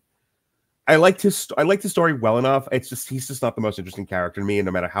 I liked his story well enough. It's just, he's just not the most interesting character to me. And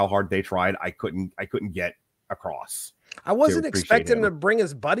no matter how hard they tried, I couldn't get across. I wasn't expecting him to bring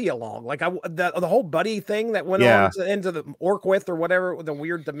his buddy along. Like the whole buddy thing that went on into the Orquith or whatever, the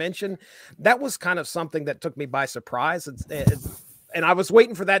weird dimension. That was kind of something that took me by surprise. And I was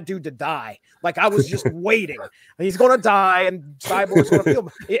waiting for that dude to die. Like I was just waiting. He's going to die and Cyborg's going to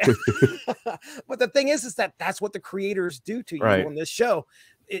feel. Yeah. But the thing is that's what the creators do to you on this show.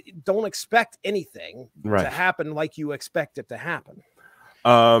 Don't expect anything to happen like you expect it to happen.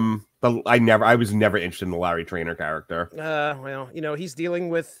 But I was never interested in the Larry Trainor character. Well, he's dealing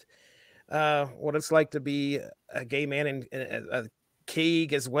with what it's like to be a gay man and a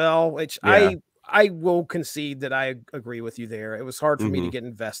Keeg as well, which I will concede that I agree with you there. It was hard for me to get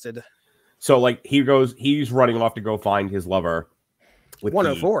invested. So like he's running off to go find his lover with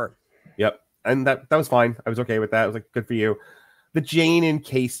 104. Keeg. Yep. And that was fine. I was okay with that. I was like, good for you. The Jane and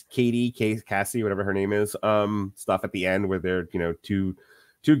Cassie, whatever her name is, stuff at the end where they're, two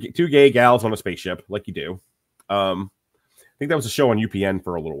gay gals on a spaceship, like you do. I think that was a show on UPN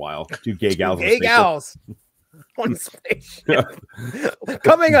for a little while. Two gay gals on a spaceship. Gals on a spaceship.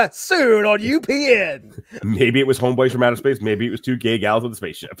 Coming soon on UPN. Maybe it was Homeboys from Outer Space. Maybe it was two gay gals on the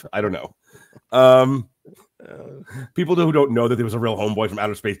spaceship. I don't know. People who don't know that there was a real Homeboy from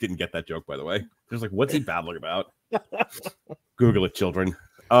Outer Space didn't get that joke, by the way. They're like, what's he babbling about? Google it, children.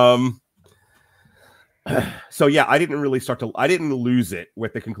 So yeah, I didn't lose it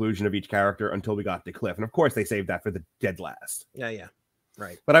with the conclusion of each character until we got to Cliff. And of course they saved that for the dead last. Yeah.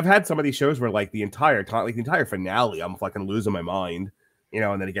 Right. But I've had some of these shows where like the entire time, like the entire finale, I'm fucking losing my mind,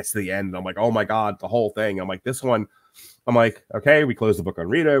 and then it gets to the end and I'm like, oh my God, the whole thing. I'm like, this one, I'm like, okay, we close the book on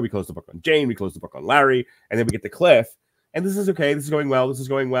Rita, we close the book on Jane, we close the book on Larry, and then we get to Cliff, and this is okay, this is going well,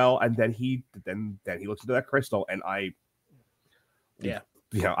 and then he looks into that crystal, and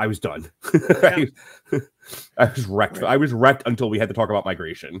yeah, I was done. Yeah. I was wrecked. Right. I was wrecked until we had to talk about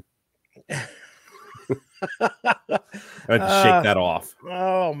migration. I had to shake that off.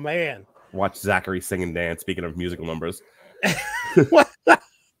 Oh man. Watch Zachary sing and dance. Speaking of musical numbers, What?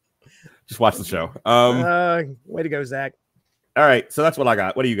 just watch the show. Way to go, Zach. All right, so that's what I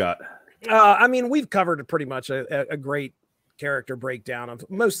got. What do you got? I mean, we've covered pretty much a great character breakdown of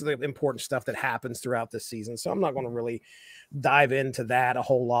most of the important stuff that happens throughout this season. So I'm not going to really dive into that a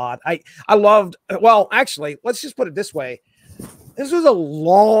whole lot. I loved, well, actually, let's just put it this way. This was a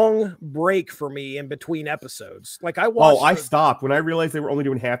long break for me in between episodes. Like I watched. Oh, I stopped when I realized they were only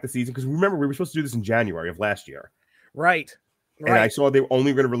doing half the season because remember we were supposed to do this in January of last year. Right. And I saw they were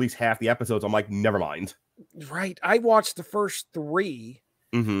only going to release half the episodes. I'm like, never mind. Right. I watched the first 3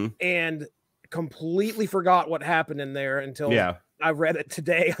 and completely forgot what happened in there until I read it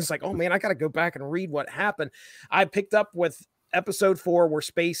today. I was like, oh man, I got to go back and read what happened. I picked up with episode 4 where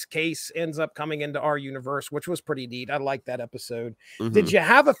Space Case ends up coming into our universe, which was pretty neat. I like that episode. Did you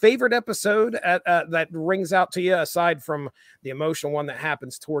have a favorite episode that rings out to you aside from the emotional one that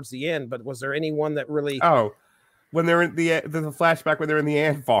happens towards the end? But was there any one that really? Oh, when they're in the flashback when they're in the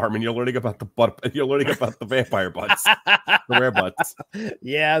ant farm and you're learning about the vampire butts, the rare butts.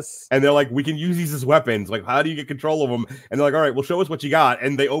 Yes. And they're like, we can use these as weapons. Like, how do you get control of them? And they're like, all right, well, show us what you got.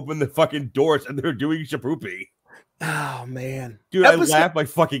 And they open the fucking doors and they're doing shapoopy. Oh man, dude, I laughed my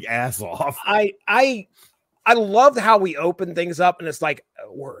fucking ass off. I loved how we opened things up, and it's like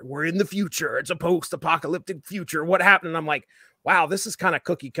we're in the future. It's a post-apocalyptic future. What happened? And I'm like, wow, this is kind of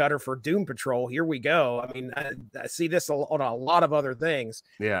cookie cutter for Doom Patrol. Here we go. I mean, I see this on a lot of other things.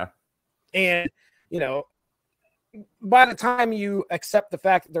 Yeah, and you know, by the time you accept the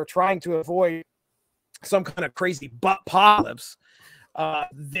fact that they're trying to avoid some kind of crazy buttpocalypse,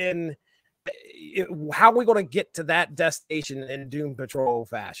 then. How are we going to get to that destination in Doom Patrol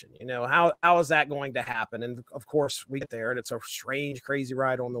fashion? You know, how is that going to happen? And of course we get there and it's a strange, crazy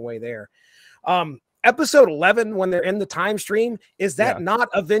ride on the way there. Episode 11, when they're in the time stream, is that not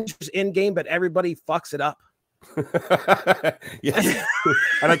Avengers Endgame, but everybody fucks it up? Yes.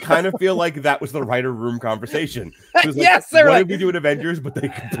 And I kind of feel like that was the writer room conversation. Like, yes, they're what like, did we do in Avengers, but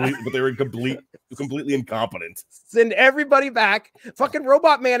they were completely incompetent. Send everybody back. Fucking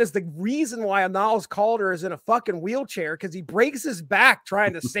Robot Man is the reason why Niles Caulder is in a fucking wheelchair, because he breaks his back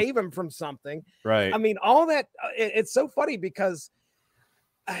trying to save him from something. Right. I mean, all that it's so funny because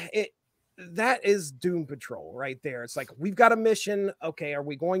that is Doom Patrol right there. It's like, we've got a mission. Okay, are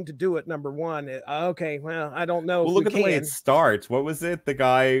we going to do it? Number 1. Okay, well, I don't know. Well, look at the way it starts. What was it? The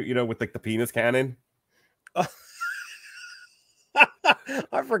guy, you know, with like the penis cannon.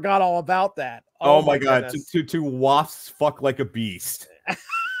 I forgot all about that. Oh my god! To wasps fuck like a beast.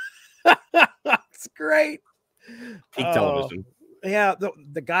 It's great. Peak television. Yeah,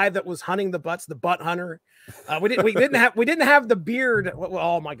 the guy that was hunting the butts, the butt hunter. We didn't have the beard.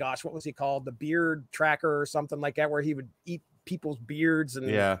 Oh my gosh, what was he called? The beard tracker or something like that, where he would eat people's beards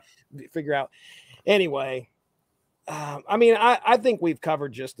and figure out. Anyway, I mean, I think we've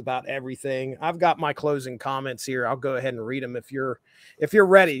covered just about everything. I've got my closing comments here. I'll go ahead and read them if you're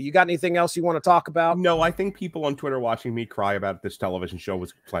ready. You got anything else you want to talk about? No, I think people on Twitter watching me cry about this television show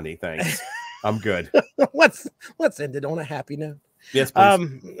was plenty. Thanks. I'm good. Let's end it on a happy note. Yes,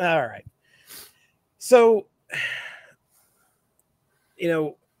 please. All right. So, you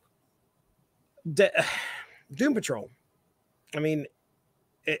know, Doom Patrol. I mean,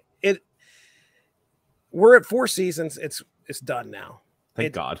 it. We're at 4 seasons. It's done now.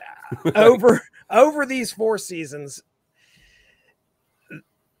 Thank God. over these 4 seasons,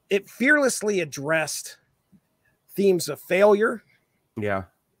 it fearlessly addressed themes of failure,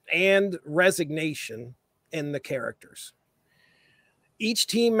 and resignation in the characters. Each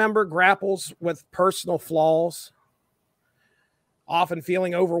team member grapples with personal flaws, often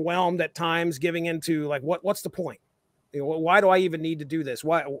feeling overwhelmed at times, giving into like, what's the point? You know, why do I even need to do this?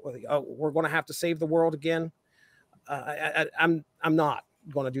 Why we're going to have to save the world again? I'm not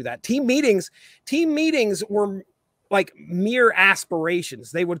going to do that. Team meetings were like mere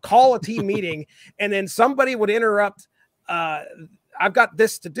aspirations. They would call a team meeting, and then somebody would interrupt. I've got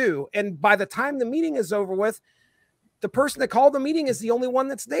this to do, and by the time the meeting is over with, the person that called the meeting is the only one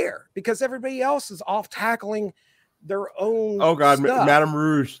that's there because everybody else is off tackling their own. Oh God, stuff. Madame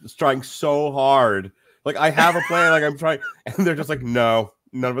Rouge is trying so hard. Like, I have a plan, like I'm trying, and they're just like, no,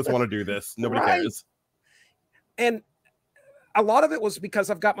 none of us want to do this. Nobody cares. And a lot of it was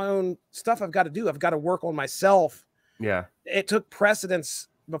because I've got my own stuff I've got to do. I've got to work on myself. Yeah. It took precedence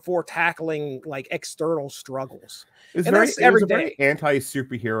before tackling like external struggles. It was and very, that's every it was a day. very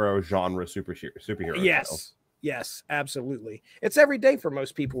anti-superhero genre superhero. Yes. Yes, absolutely. It's every day for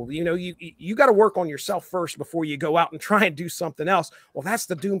most people. You know, you got to work on yourself first before you go out and try and do something else. Well, that's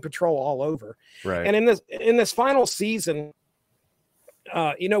the Doom Patrol all over. Right. And in this final season,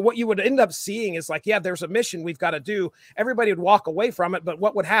 you know, what you would end up seeing is like, yeah, there's a mission we've got to do. Everybody would walk away from it, but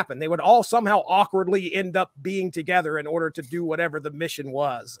what would happen? They would all somehow awkwardly end up being together in order to do whatever the mission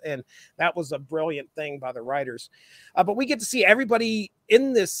was. And that was a brilliant thing by the writers. But we get to see everybody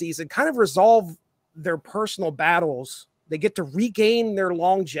in this season kind of resolve their personal battles. They get to regain their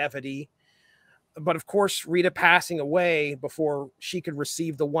longevity. But of course, Rita passing away before she could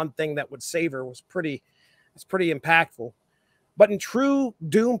receive the one thing that would save her was pretty impactful. But in true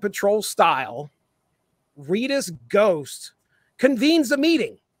Doom Patrol style, Rita's ghost convenes a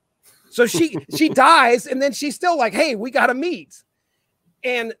meeting. So she dies, and then she's still like, hey, we got to meet.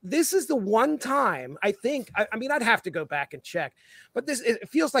 And this is the one time, I think, I mean, I'd have to go back and check, but it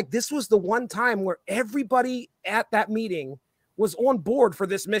feels like this was the one time where everybody at that meeting was on board for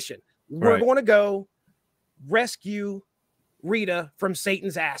this mission. We're going to go rescue Rita from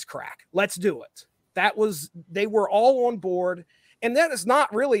Satan's ass crack. Let's do it. They were all on board. And that is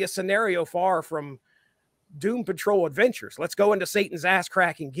not really a scenario far from Doom Patrol Adventures. Let's go into Satan's ass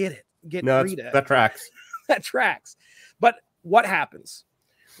crack and get Rita. That tracks. That tracks. But what happens?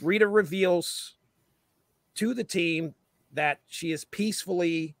 Rita reveals to the team that she has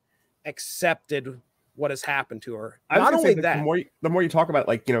peacefully accepted what has happened to her. Not only that, the more you talk about,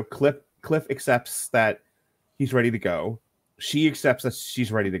 like, you know, Cliff accepts that he's ready to go. She accepts that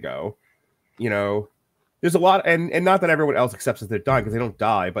she's ready to go. You know, there's a lot, and not that everyone else accepts that they're dying, because they don't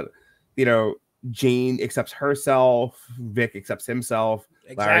die, but, you know, Jane accepts herself, Vic accepts himself,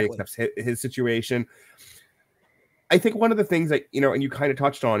 Larry accepts his situation. I think one of the things that, you know, and you kind of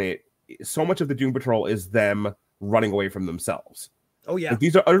touched on it, so much of the Doom Patrol is them running away from themselves. Oh, yeah. Like,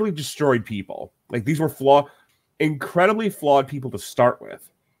 these are utterly destroyed people. Like, these were incredibly flawed people to start with.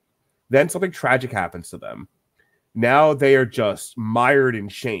 Then something tragic happens to them. Now they are just mired in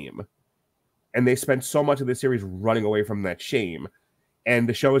shame. And they spent so much of the series running away from that shame. And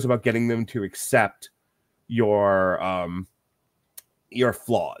the show is about getting them to accept your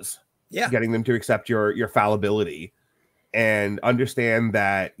flaws. Yeah. Getting them to accept your fallibility and understand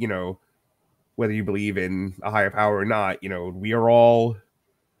that, you know, whether you believe in a higher power or not, you know, we are all,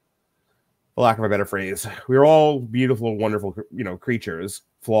 for lack of a better phrase, we're all beautiful, wonderful, you know, creatures,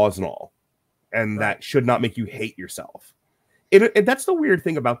 flaws and all. And that should not make you hate yourself. And that's the weird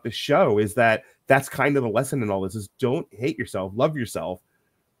thing about this show, is that that's kind of the lesson in all this, is don't hate yourself, love yourself,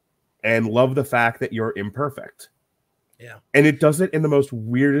 and love the fact that you're imperfect. Yeah. And it does it in the most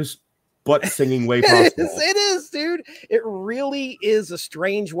weirdest butt singing way possible. It is, dude. It really is a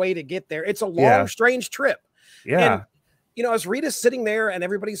strange way to get there. It's a long, strange trip. Yeah. And, you know, as Rita's sitting there and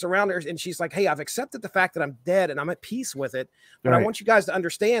everybody's around her, and she's like, hey, I've accepted the fact that I'm dead and I'm at peace with it. But I want you guys to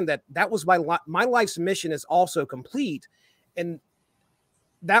understand that was my life's mission is also complete. And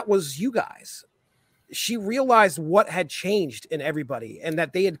that was you guys. She realized what had changed in everybody and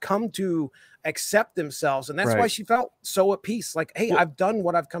that they had come to accept themselves. And that's why she felt so at peace. Like, hey, I've done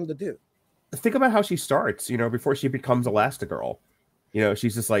what I've come to do. Think about how she starts, you know, before she becomes Elastigirl. You know,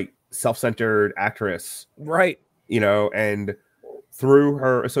 she's this like self-centered actress. Right. You know, and through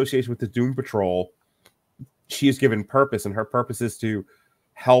her association with the Doom Patrol, she is given purpose, and her purpose is to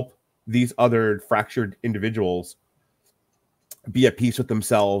help these other fractured individuals be at peace with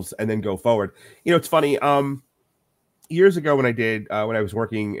themselves and then go forward. You know, it's funny. Years ago when I was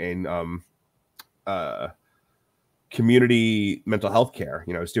working in community mental health care,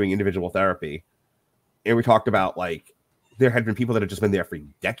 you know, I was doing individual therapy, and we talked about, like, there had been people that had just been there for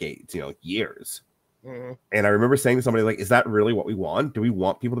decades, you know, years. Mm-hmm. And I remember saying to somebody, like, is that really what we want? Do we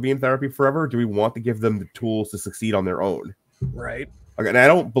want people to be in therapy forever? Or do we want to give them the tools to succeed on their own? Right. Okay, and I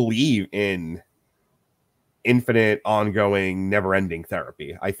don't believe in infinite, ongoing, never-ending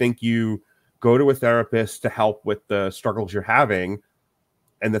therapy. I think you go to a therapist to help with the struggles you're having,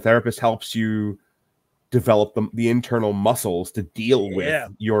 and the therapist helps you develop the internal muscles to deal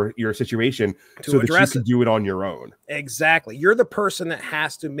with your situation so that you can do it on your own. Exactly. You're the person that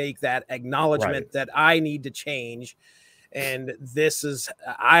has to make that acknowledgement that I need to change. And this is,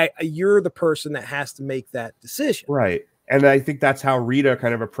 you're the person that has to make that decision. Right. And I think that's how Rita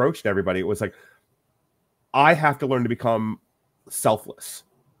kind of approached everybody. It was like, I have to learn to become selfless.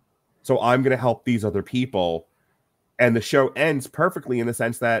 So I'm going to help these other people. And the show ends perfectly in the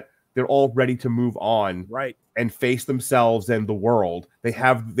sense that they're all ready to move on, right, and face themselves and the world. They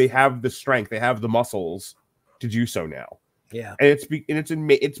have the strength, they have the muscles to do so now. Yeah, and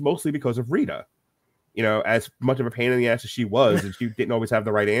it's mostly because of Rita. You know, as much of a pain in the ass as she was, and she didn't always have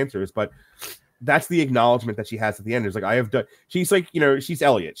the right answers, but that's the acknowledgement that she has at the end. It's like, I have done, she's like, she's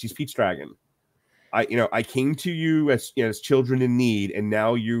Elliot, she's Pete's Dragon. I came to you as, as children in need, and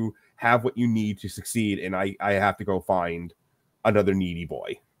now you have what you need to succeed, and I have to go find another needy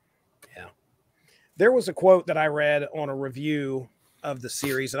boy. Yeah. There was a quote that I read on a review of the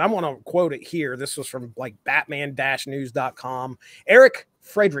series, and I'm going to quote it here. This was from like Batman-news.com. Eric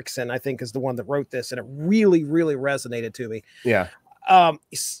Fredrickson, I think, is the one that wrote this, and it really, really resonated to me. Yeah.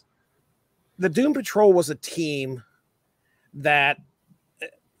 The Doom Patrol was a team that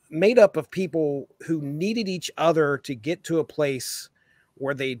made up of people who needed each other to get to a place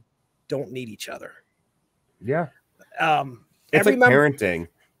where they don't need each other. Yeah. It's like parenting.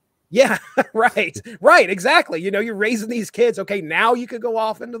 Yeah, right, exactly. You're raising these kids. Okay, now you could go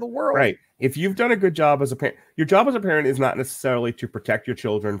off into the world. Right. If you've done a good job as a parent, your job as a parent is not necessarily to protect your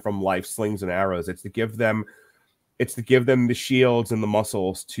children from life's slings and arrows. It's to give them the shields and the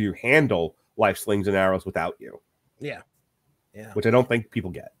muscles to handle life's slings and arrows without you. Yeah. Which I don't think people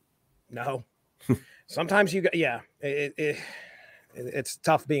get. No. Sometimes you got, it's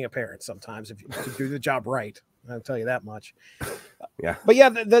tough being a parent sometimes if you do the job right. I'll tell you that much. Yeah. But yeah,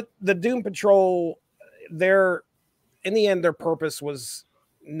 the Doom Patrol, in the end, their purpose was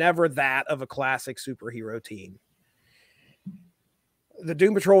never that of a classic superhero team. The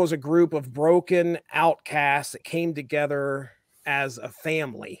Doom Patrol was a group of broken outcasts that came together as a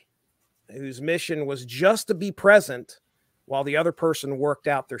family whose mission was just to be present while the other person worked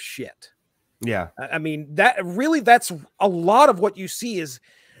out their shit. Yeah. I mean, that's a lot of what you see is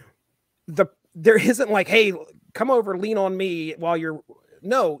there isn't like, hey, come over, lean on me while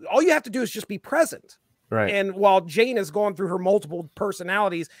no, all you have to do is just be present. Right. And while Jane is going through her multiple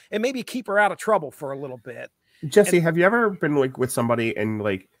personalities, and maybe keep her out of trouble for a little bit. Jesse, have you ever been like with somebody and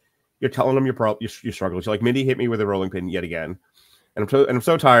like you're telling them your struggles? You're like, Mindy hit me with a rolling pin yet again. And I'm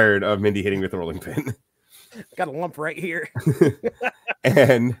so tired of Mindy hitting me with a rolling pin. Got a lump right here.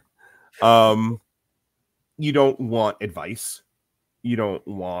 And you don't want advice. You don't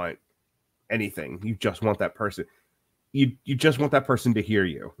want anything. You just want that person. You just want that person to hear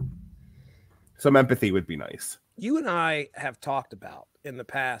you. Some empathy would be nice. You and I have talked about in the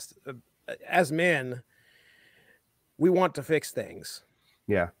past, as men, we want to fix things.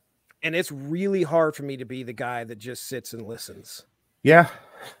 Yeah. And it's really hard for me to be the guy that just sits and listens. Yeah.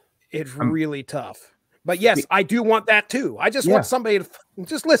 It's really tough. But yes, I do want that too. I just want somebody to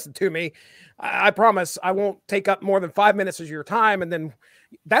just listen to me. I promise I won't take up more than 5 minutes of your time. And then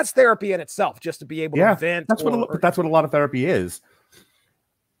that's therapy in itself, just to be able to vent. That's what a lot of therapy is.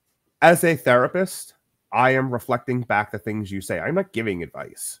 As a therapist, I am reflecting back the things you say. I'm not giving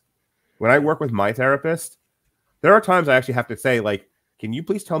advice. When I work with my therapist, there are times I actually have to say, like, can you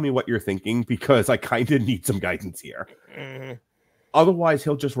please tell me what you're thinking? Because I kind of need some guidance here. Mm-hmm. Otherwise,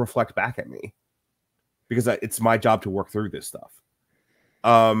 he'll just reflect back at me. Because it's my job to work through this stuff.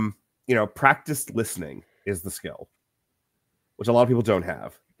 Practiced listening is the skill, which a lot of people don't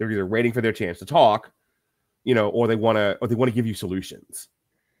have. They're either waiting for their chance to talk, or they want to give you solutions.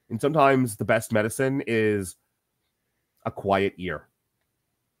 And sometimes the best medicine is a quiet ear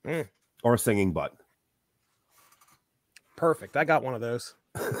or a singing butt. Perfect. I got one of those.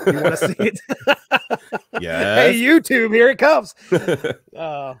 You want to see it? Yes. Hey, YouTube, here it comes.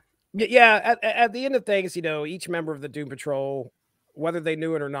 Yeah, at the end of things, each member of the Doom Patrol, whether they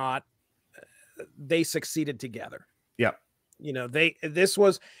knew it or not, they succeeded together. Yeah.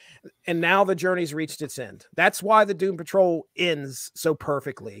 And now the journey's reached its end. That's why the Doom Patrol ends so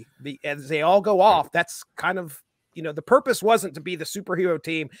perfectly. As they all go off, that's kind of, the purpose wasn't to be the superhero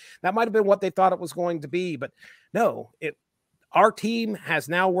team. That might have been what they thought it was going to be, but no, our team has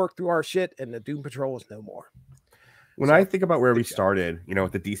now worked through our shit, and the Doom Patrol is no more. When I think about where we started,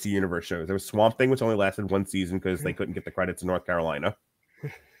 with the DC Universe shows, there was Swamp Thing, which only lasted one season because they couldn't get the credits in North Carolina.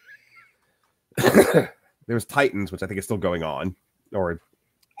 There was Titans, which I think is still going on. Or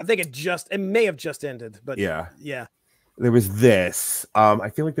I think it may have just ended, but yeah. There was this. I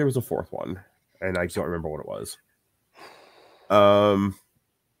feel like there was a fourth one, and I don't remember what it was. I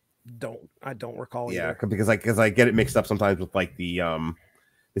don't recall. Yeah, because I get it mixed up sometimes with like the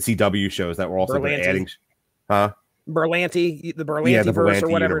CW shows that were also adding. Berlanti, the Berlanti-verse or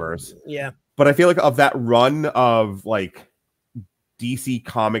whatever. Universe. Yeah. But I feel like of that run of like DC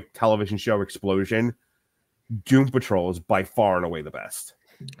comic television show explosion, Doom Patrol is by far and away the best.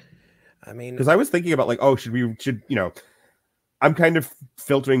 I mean, because I was thinking about like, oh, I'm kind of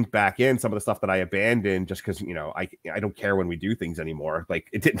filtering back in some of the stuff that I abandoned just because, I don't care when we do things anymore. Like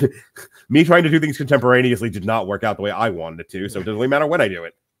it didn't, me trying to do things contemporaneously did not work out the way I wanted it to. So it doesn't really matter when I do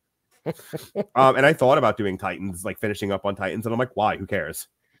it. And I thought about doing Titans, like finishing up on Titans, and I'm like, why? Who cares?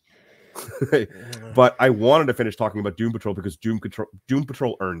 But I wanted to finish talking about Doom Patrol because Doom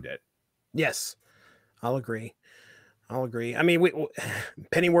Patrol earned it. Yes, I'll agree. I mean,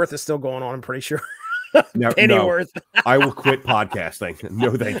 Pennyworth is still going on, I'm pretty sure. Pennyworth. No, I will quit podcasting.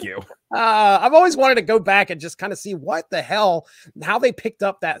 No, thank you. I've always wanted to go back and just kind of see what the hell, how they picked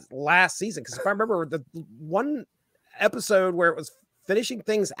up that last season. Because if I remember the one episode where it was finishing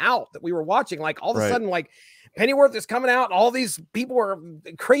things out that we were watching, like all of a sudden, like Pennyworth is coming out and all these people are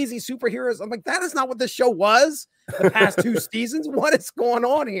crazy superheroes. I'm like, that is not what this show was the past 2 seasons. What is going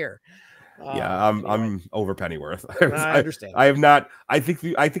on here? Yeah, I'm over Pennyworth. I understand. I have not. I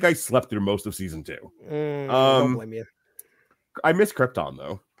think I slept through most of season 2. Don't blame you. I miss Krypton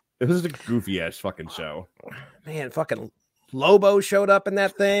though. It was a goofy ass fucking show. Man, fucking Lobo showed up in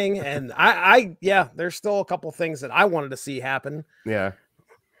that thing, and yeah, there's still a couple things that I wanted to see happen. Yeah.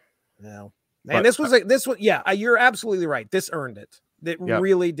 No, man, this was yeah. You're absolutely right. This earned it. It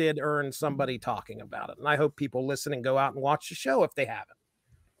really did earn somebody talking about it, and I hope people listen and go out and watch the show if they haven't.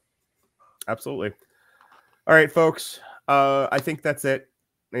 Absolutely. All right, folks. I think that's it.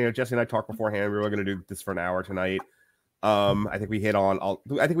 You know, Jesse and I talked beforehand. We were going to do this for an hour tonight. I think we hit on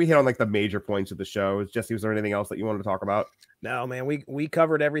like the major points of the show. Jesse, was there anything else that you wanted to talk about? No, man. We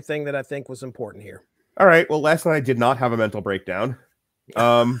covered everything that I think was important here. All right. Well, last night I did not have a mental breakdown.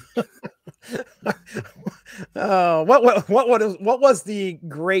 What was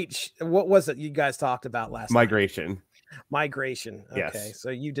it you guys talked about last Migration. night? Migration. Okay, Yes. so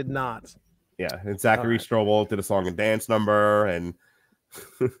you did not. Yeah, and Zachary Strobel did a song and dance number, and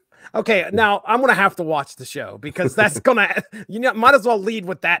okay, now I'm gonna have to watch the show because that's gonna might as well lead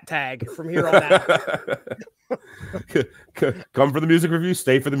with that tag from here on out. Come for the music review,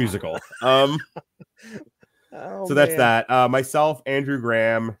 stay for the musical. So that's that. Myself, Andrew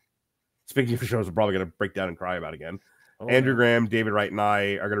Graham. Speaking of shows, I'm probably gonna break down and cry about again. Andrew Graham, David Wright, and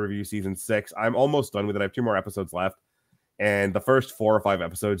I are gonna review season 6. I'm almost done with it. I have 2 more episodes left. And the first 4 or 5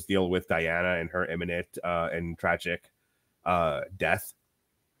 episodes deal with Diana and her imminent and tragic death.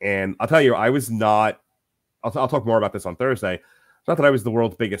 And I'll tell you, I was not... I'll talk more about this on Thursday. It's not that I was the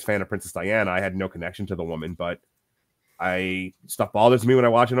world's biggest fan of Princess Diana. I had no connection to the woman, but stuff bothers me when I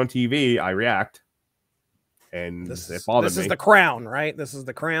watch it on TV. I react. And it bothers me. This is the Crown, right? This is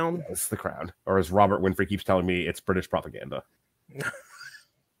the Crown? This is the Crown. Or as Robert Winfrey keeps telling me, it's British propaganda.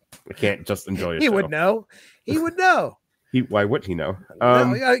 I can't just enjoy it. He would know. He would know. Why wouldn't he know?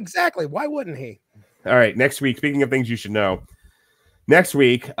 No, yeah, exactly. Why wouldn't he? All right. Next week, speaking of things you should know, next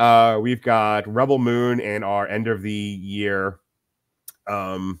week we've got Rebel Moon and our end of the year,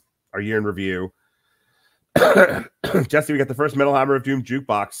 our year in review. Jesse, we got the first Metal Hammer of Doom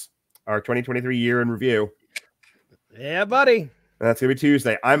jukebox, our 2023 year in review. Yeah, buddy. That's gonna be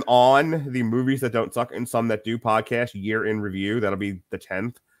Tuesday. I'm on the Movies That Don't Suck and Some That Do podcast year in review. That'll be the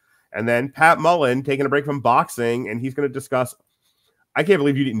 10th. And then Pat Mullen taking a break from boxing, and he's going to discuss. I can't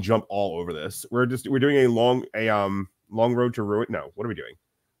believe you didn't jump all over this. We're doing a long road to ruin. No, what are we doing?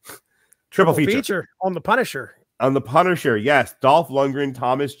 Triple feature on the Punisher. On the Punisher, yes. Dolph Lundgren,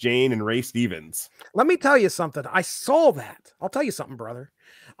 Thomas Jane, and Ray Stevens. Let me tell you something. I saw that. I'll tell you something, brother.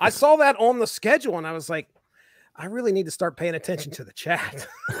 I saw that on the schedule, and I was like, I really need to start paying attention to the chat.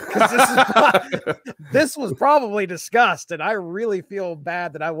 This was probably discussed, and I really feel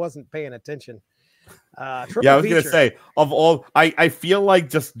bad that I wasn't paying attention. I was going to say, of all, I feel like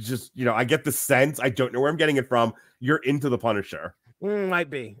just I get the sense, I don't know where I'm getting it from, you're into the Punisher. Might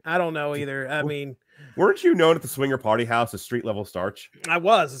be. I don't know either. I mean, weren't you known at the Swinger Party House as street level starch? I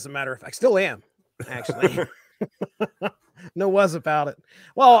was, as a matter of fact. Still am, actually. No was about it.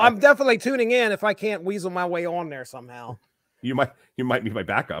 Well, I'm definitely tuning in if I can't weasel my way on there somehow. You might be my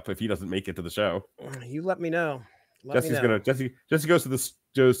backup if he doesn't make it to the show. You let me know. Jesse goes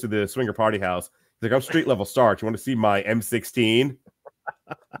to the Swinger Party House. He's like, I'm street level starch. You want to see my M16?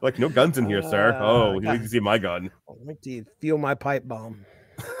 Like, no guns in here, sir. Oh, you need to see my gun. Like, do you feel my pipe bomb?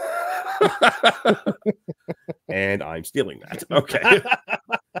 And I'm stealing that. Okay.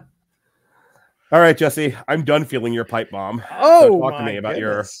 All right, Jesse, I'm done feeling your pipe bomb. Oh, talk to me about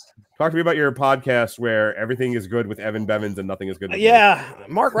your podcast where everything is good with Evan Bevins and nothing is good with you.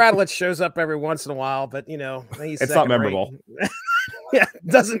 Mark Radulich shows up every once in a while, but it's not memorable. Yeah,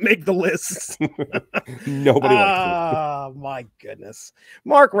 doesn't make the list. Nobody likes it. Oh my goodness.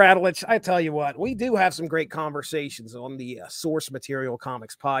 Mark Radulich, I tell you what, we do have some great conversations on the Source Material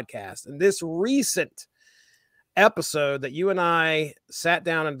Comics podcast. And this recent episode that you and I sat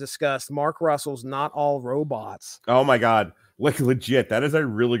down and discussed Mark Russell's Not All Robots. Oh my God. Like legit. That is a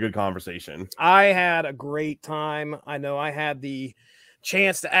really good conversation. I had a great time. I know I had the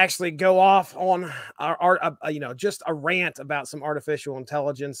chance to actually go off on our just a rant about some artificial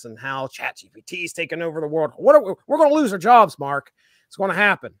intelligence and how ChatGPT is taking over the world. We're going to lose our jobs, Mark. It's going to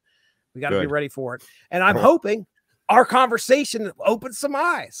happen. We got to be ready for it. And I'm hoping our conversation opens some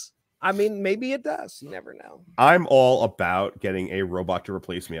eyes. I mean, maybe it does. You never know. I'm all about getting a robot to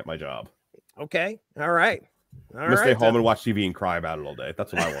replace me at my job. Okay. All right. I'm going to stay home and watch TV and cry about it all day.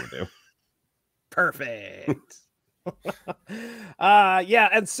 That's what I want to do. Perfect.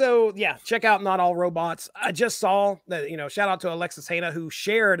 And so check out Not All Robots. I just saw that, shout out to Alexis Hana, who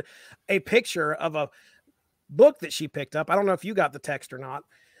shared a picture of a book that she picked up. I don't know if you got the text or not.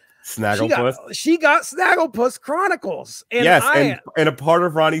 Snagglepuss. She got Snagglepuss Chronicles. And yes, and a part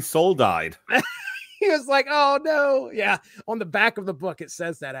of Ronnie's soul died. He was like, oh no. Yeah. On the back of the book, it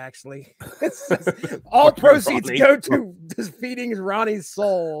says that actually. It says, all proceeds go to feeding Ronnie's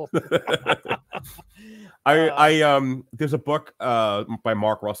soul. There's a book by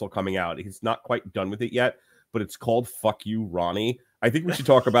Mark Russell coming out. He's not quite done with it yet, but it's called Fuck You, Ronnie. I think we should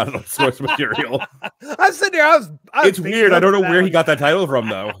talk about it on source material. I'm sitting there. It's weird. I don't know where he got that title from,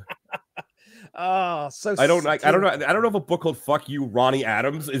 though. Oh, so I don't know if a book called Fuck You, Ronnie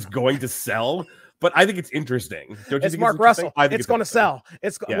Adams is going to sell, but I think it's interesting. Don't you it's think Mark Russell. I think it's going to sell.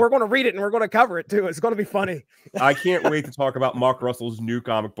 We're going to read it and we're going to cover it too. It's going to be funny. I can't wait to talk about Mark Russell's new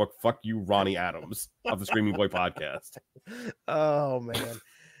comic book, Fuck You, Ronnie Adams, of the Screaming Boy podcast. Oh man.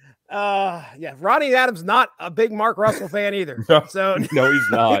 Ronnie Adams not a big Mark Russell fan either. No, so no,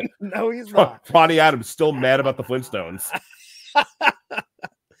 he's not. No, he's not. Ronnie Adams still mad about the Flintstones.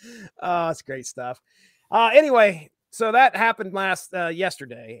 Oh, it's great stuff. Anyway, so that happened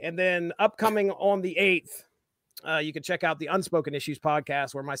yesterday, and then upcoming on the 8th, you can check out the Unspoken Issues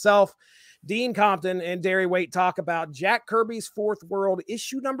podcast, where myself, Dean Compton, and Derry Waite talk about Jack Kirby's Fourth World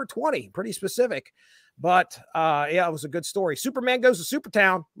issue number 20. Pretty specific. But it was a good story. Superman goes to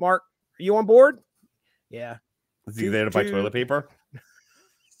Supertown. Mark, are you on board? Yeah. Is he there to buy toilet paper?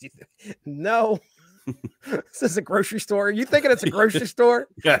 No. This is a grocery store. You thinking it's a grocery store?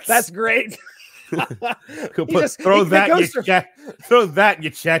 Yes. That's great. Throw that in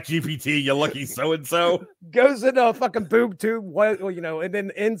your chat GPT, you lucky so-and-so. Goes into a fucking boob tube, and then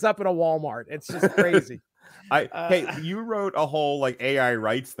ends up in a Walmart. It's just crazy. Hey, you wrote a whole AI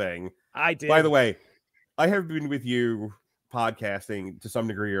rights thing. I did. By the way, I have been with you podcasting to some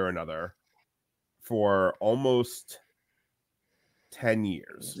degree or another for almost 10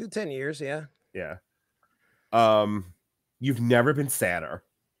 years. 10 years, yeah. Yeah. You've never been sadder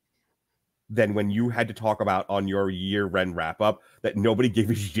than when you had to talk about on your year-end wrap-up that nobody gave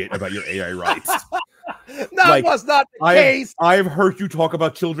a shit about your AI rights. That was not the case. I've heard you talk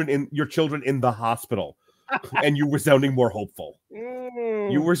about your children in the hospital, and you were sounding more hopeful.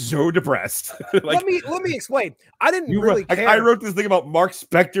 You were so depressed. Let me explain. I didn't really care. I wrote this thing about Mark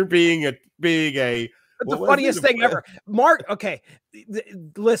Spector being a the funniest thing ever. Mark, okay,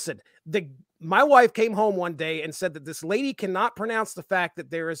 listen. My wife came home one day and said that this lady cannot pronounce the fact that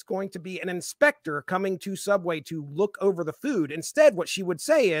there is going to be an inspector coming to Subway to look over the food. Instead, what she would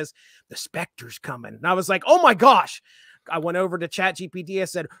say is, the Spector's coming. And I was like, oh my gosh. I went over to ChatGPT. I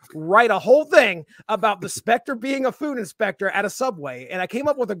said, write a whole thing about the Spector being a food inspector at a Subway. And I came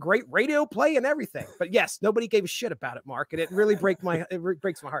up with a great radio play and everything. But yes, nobody gave a shit about it, Mark. And it really breaks my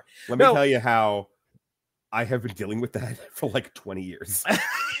heart. Let me tell you how I have been dealing with that for like 20 years.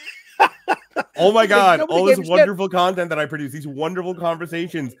 Oh my God, all this wonderful content that I produce, these wonderful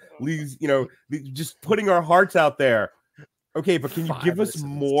conversations, just putting our hearts out there. Okay, but can you give us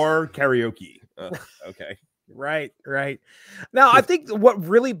more karaoke? Okay. Right. Now, I think what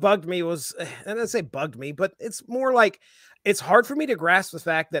really bugged me was, and I say bugged me, but it's more like it's hard for me to grasp the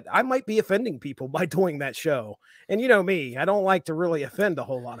fact that I might be offending people by doing that show. And you know me, I don't like to really offend a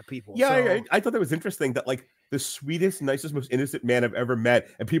whole lot of people. Yeah, so. I thought that was interesting that the sweetest, nicest, most innocent man I've ever met,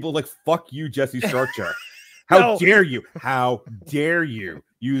 and people are like, fuck you, Jesse Starcher. How dare you? How dare you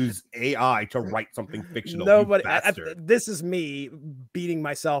use AI to write something fictional? No, but this is me beating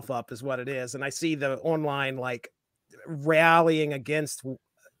myself up is what it is. And I see the online rallying against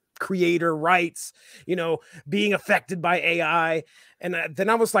creator rights, being affected by AI. And then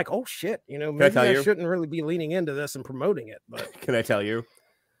I was like, oh shit, maybe I shouldn't really be leaning into this and promoting it. But can I tell you?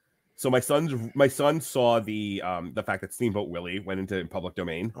 So my son saw the fact that Steamboat Willie went into public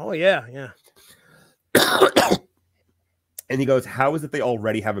domain. Oh yeah. And he goes, how is it they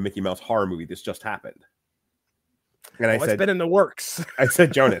already have a Mickey Mouse horror movie? This just happened. And I said, it's been in the works. I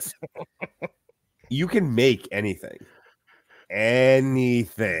said, Jonas, you can make anything. You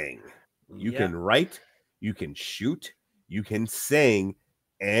can write, you can shoot, you can sing,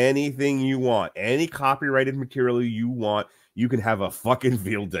 anything you want, any copyrighted material you want, you can have a fucking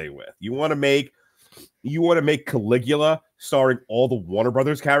field day with. You want to make Caligula starring all the Warner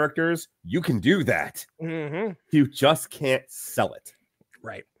Brothers characters, you can do that. Mm-hmm. You just can't sell it.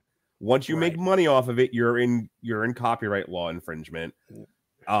 Right. Once you make money off of it, you're in copyright law infringement.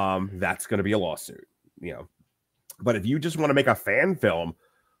 That's going to be a lawsuit, you know. But if you just want to make a fan film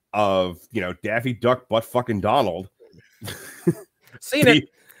of, you know, Daffy Duck butt fucking Donald, seen it.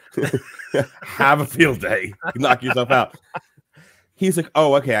 Have a field day. Knock yourself out. He's like,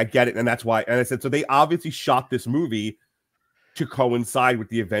 oh, okay, I get it. And that's why. And I said, so they obviously shot this movie to coincide with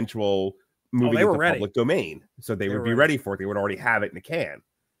the eventual movie in the public domain. So they would be ready for it. They would already have it in the can.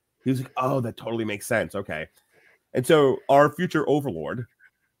 He was like, oh, that totally makes sense. Okay. And so our future overlord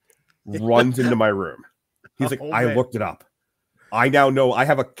runs into my room. He's like, I looked it up. I now know I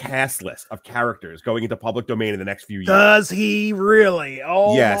have a cast list of characters going into public domain in the next few years. Does he really?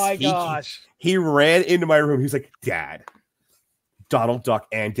 Oh, yes, my gosh. He ran into my room. He's like, Dad, Donald Duck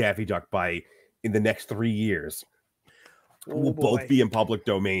and Daffy Duck in the next 3 years will both be in public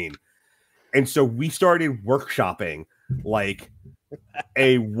domain. And so we started workshopping like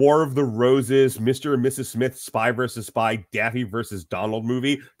a War of the Roses, Mr. and Mrs. Smith, Spy versus Spy, Daffy versus Donald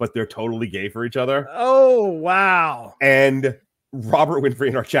movie, but they're totally gay for each other. Oh, wow. And Robert Winfrey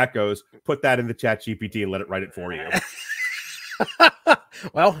in our chat goes, put that in the chat GPT and let it write it for you.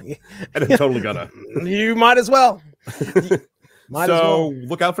 Well, and it's totally gonna. You might as well.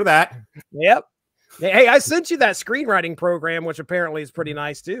 Look out for that. Yep. Hey, I sent you that screenwriting program, which apparently is pretty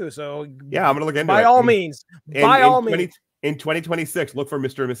nice too. So yeah, I'm gonna look into it. By all means. In 2026, look for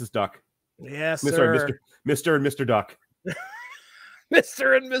Mr. and Mrs. Duck. Yes, Mr. sir. Mr. and Mr. Duck.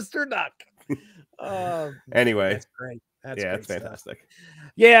 Mr. and Mr. Duck. Anyway. That's great. It's fantastic.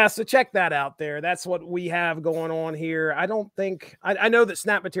 Yeah, so check that out there. That's what we have going on here. I don't think I know that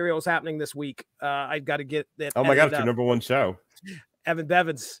Snap Material is happening this week. I've got to get that. Oh my god, it's your number one show. Evan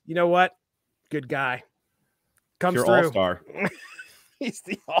Bevins, you know what? Good guy. Comes your through. All-star. He's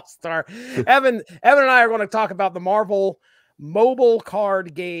the all-star. Evan and I are going to talk about the Marvel mobile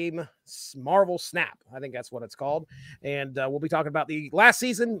card game, Marvel Snap. I think that's what it's called. And we'll be talking about the last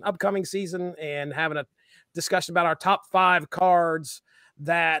season, upcoming season, and having a discussion about our top 5 cards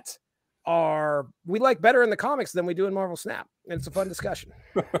that we like better in the comics than we do in Marvel Snap. And it's a fun discussion.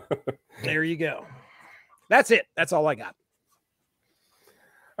 There you go. That's it. That's all I got.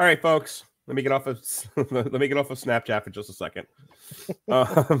 All right, folks. Let me get off of Snapchat for just a second.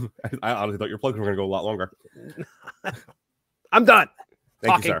 I honestly thought your plugs were going to go a lot longer. I'm done.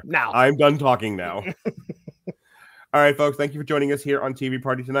 Thank you, sir. Now. I'm done talking now. All right, folks. Thank you for joining us here on TV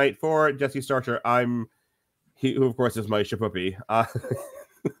Party tonight. For Jesse Starcher, who of course is my Shapoopy.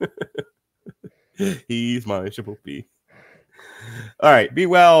 He's my Shapoopy. All right. Be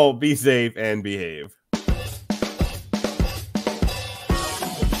well, be safe, and behave.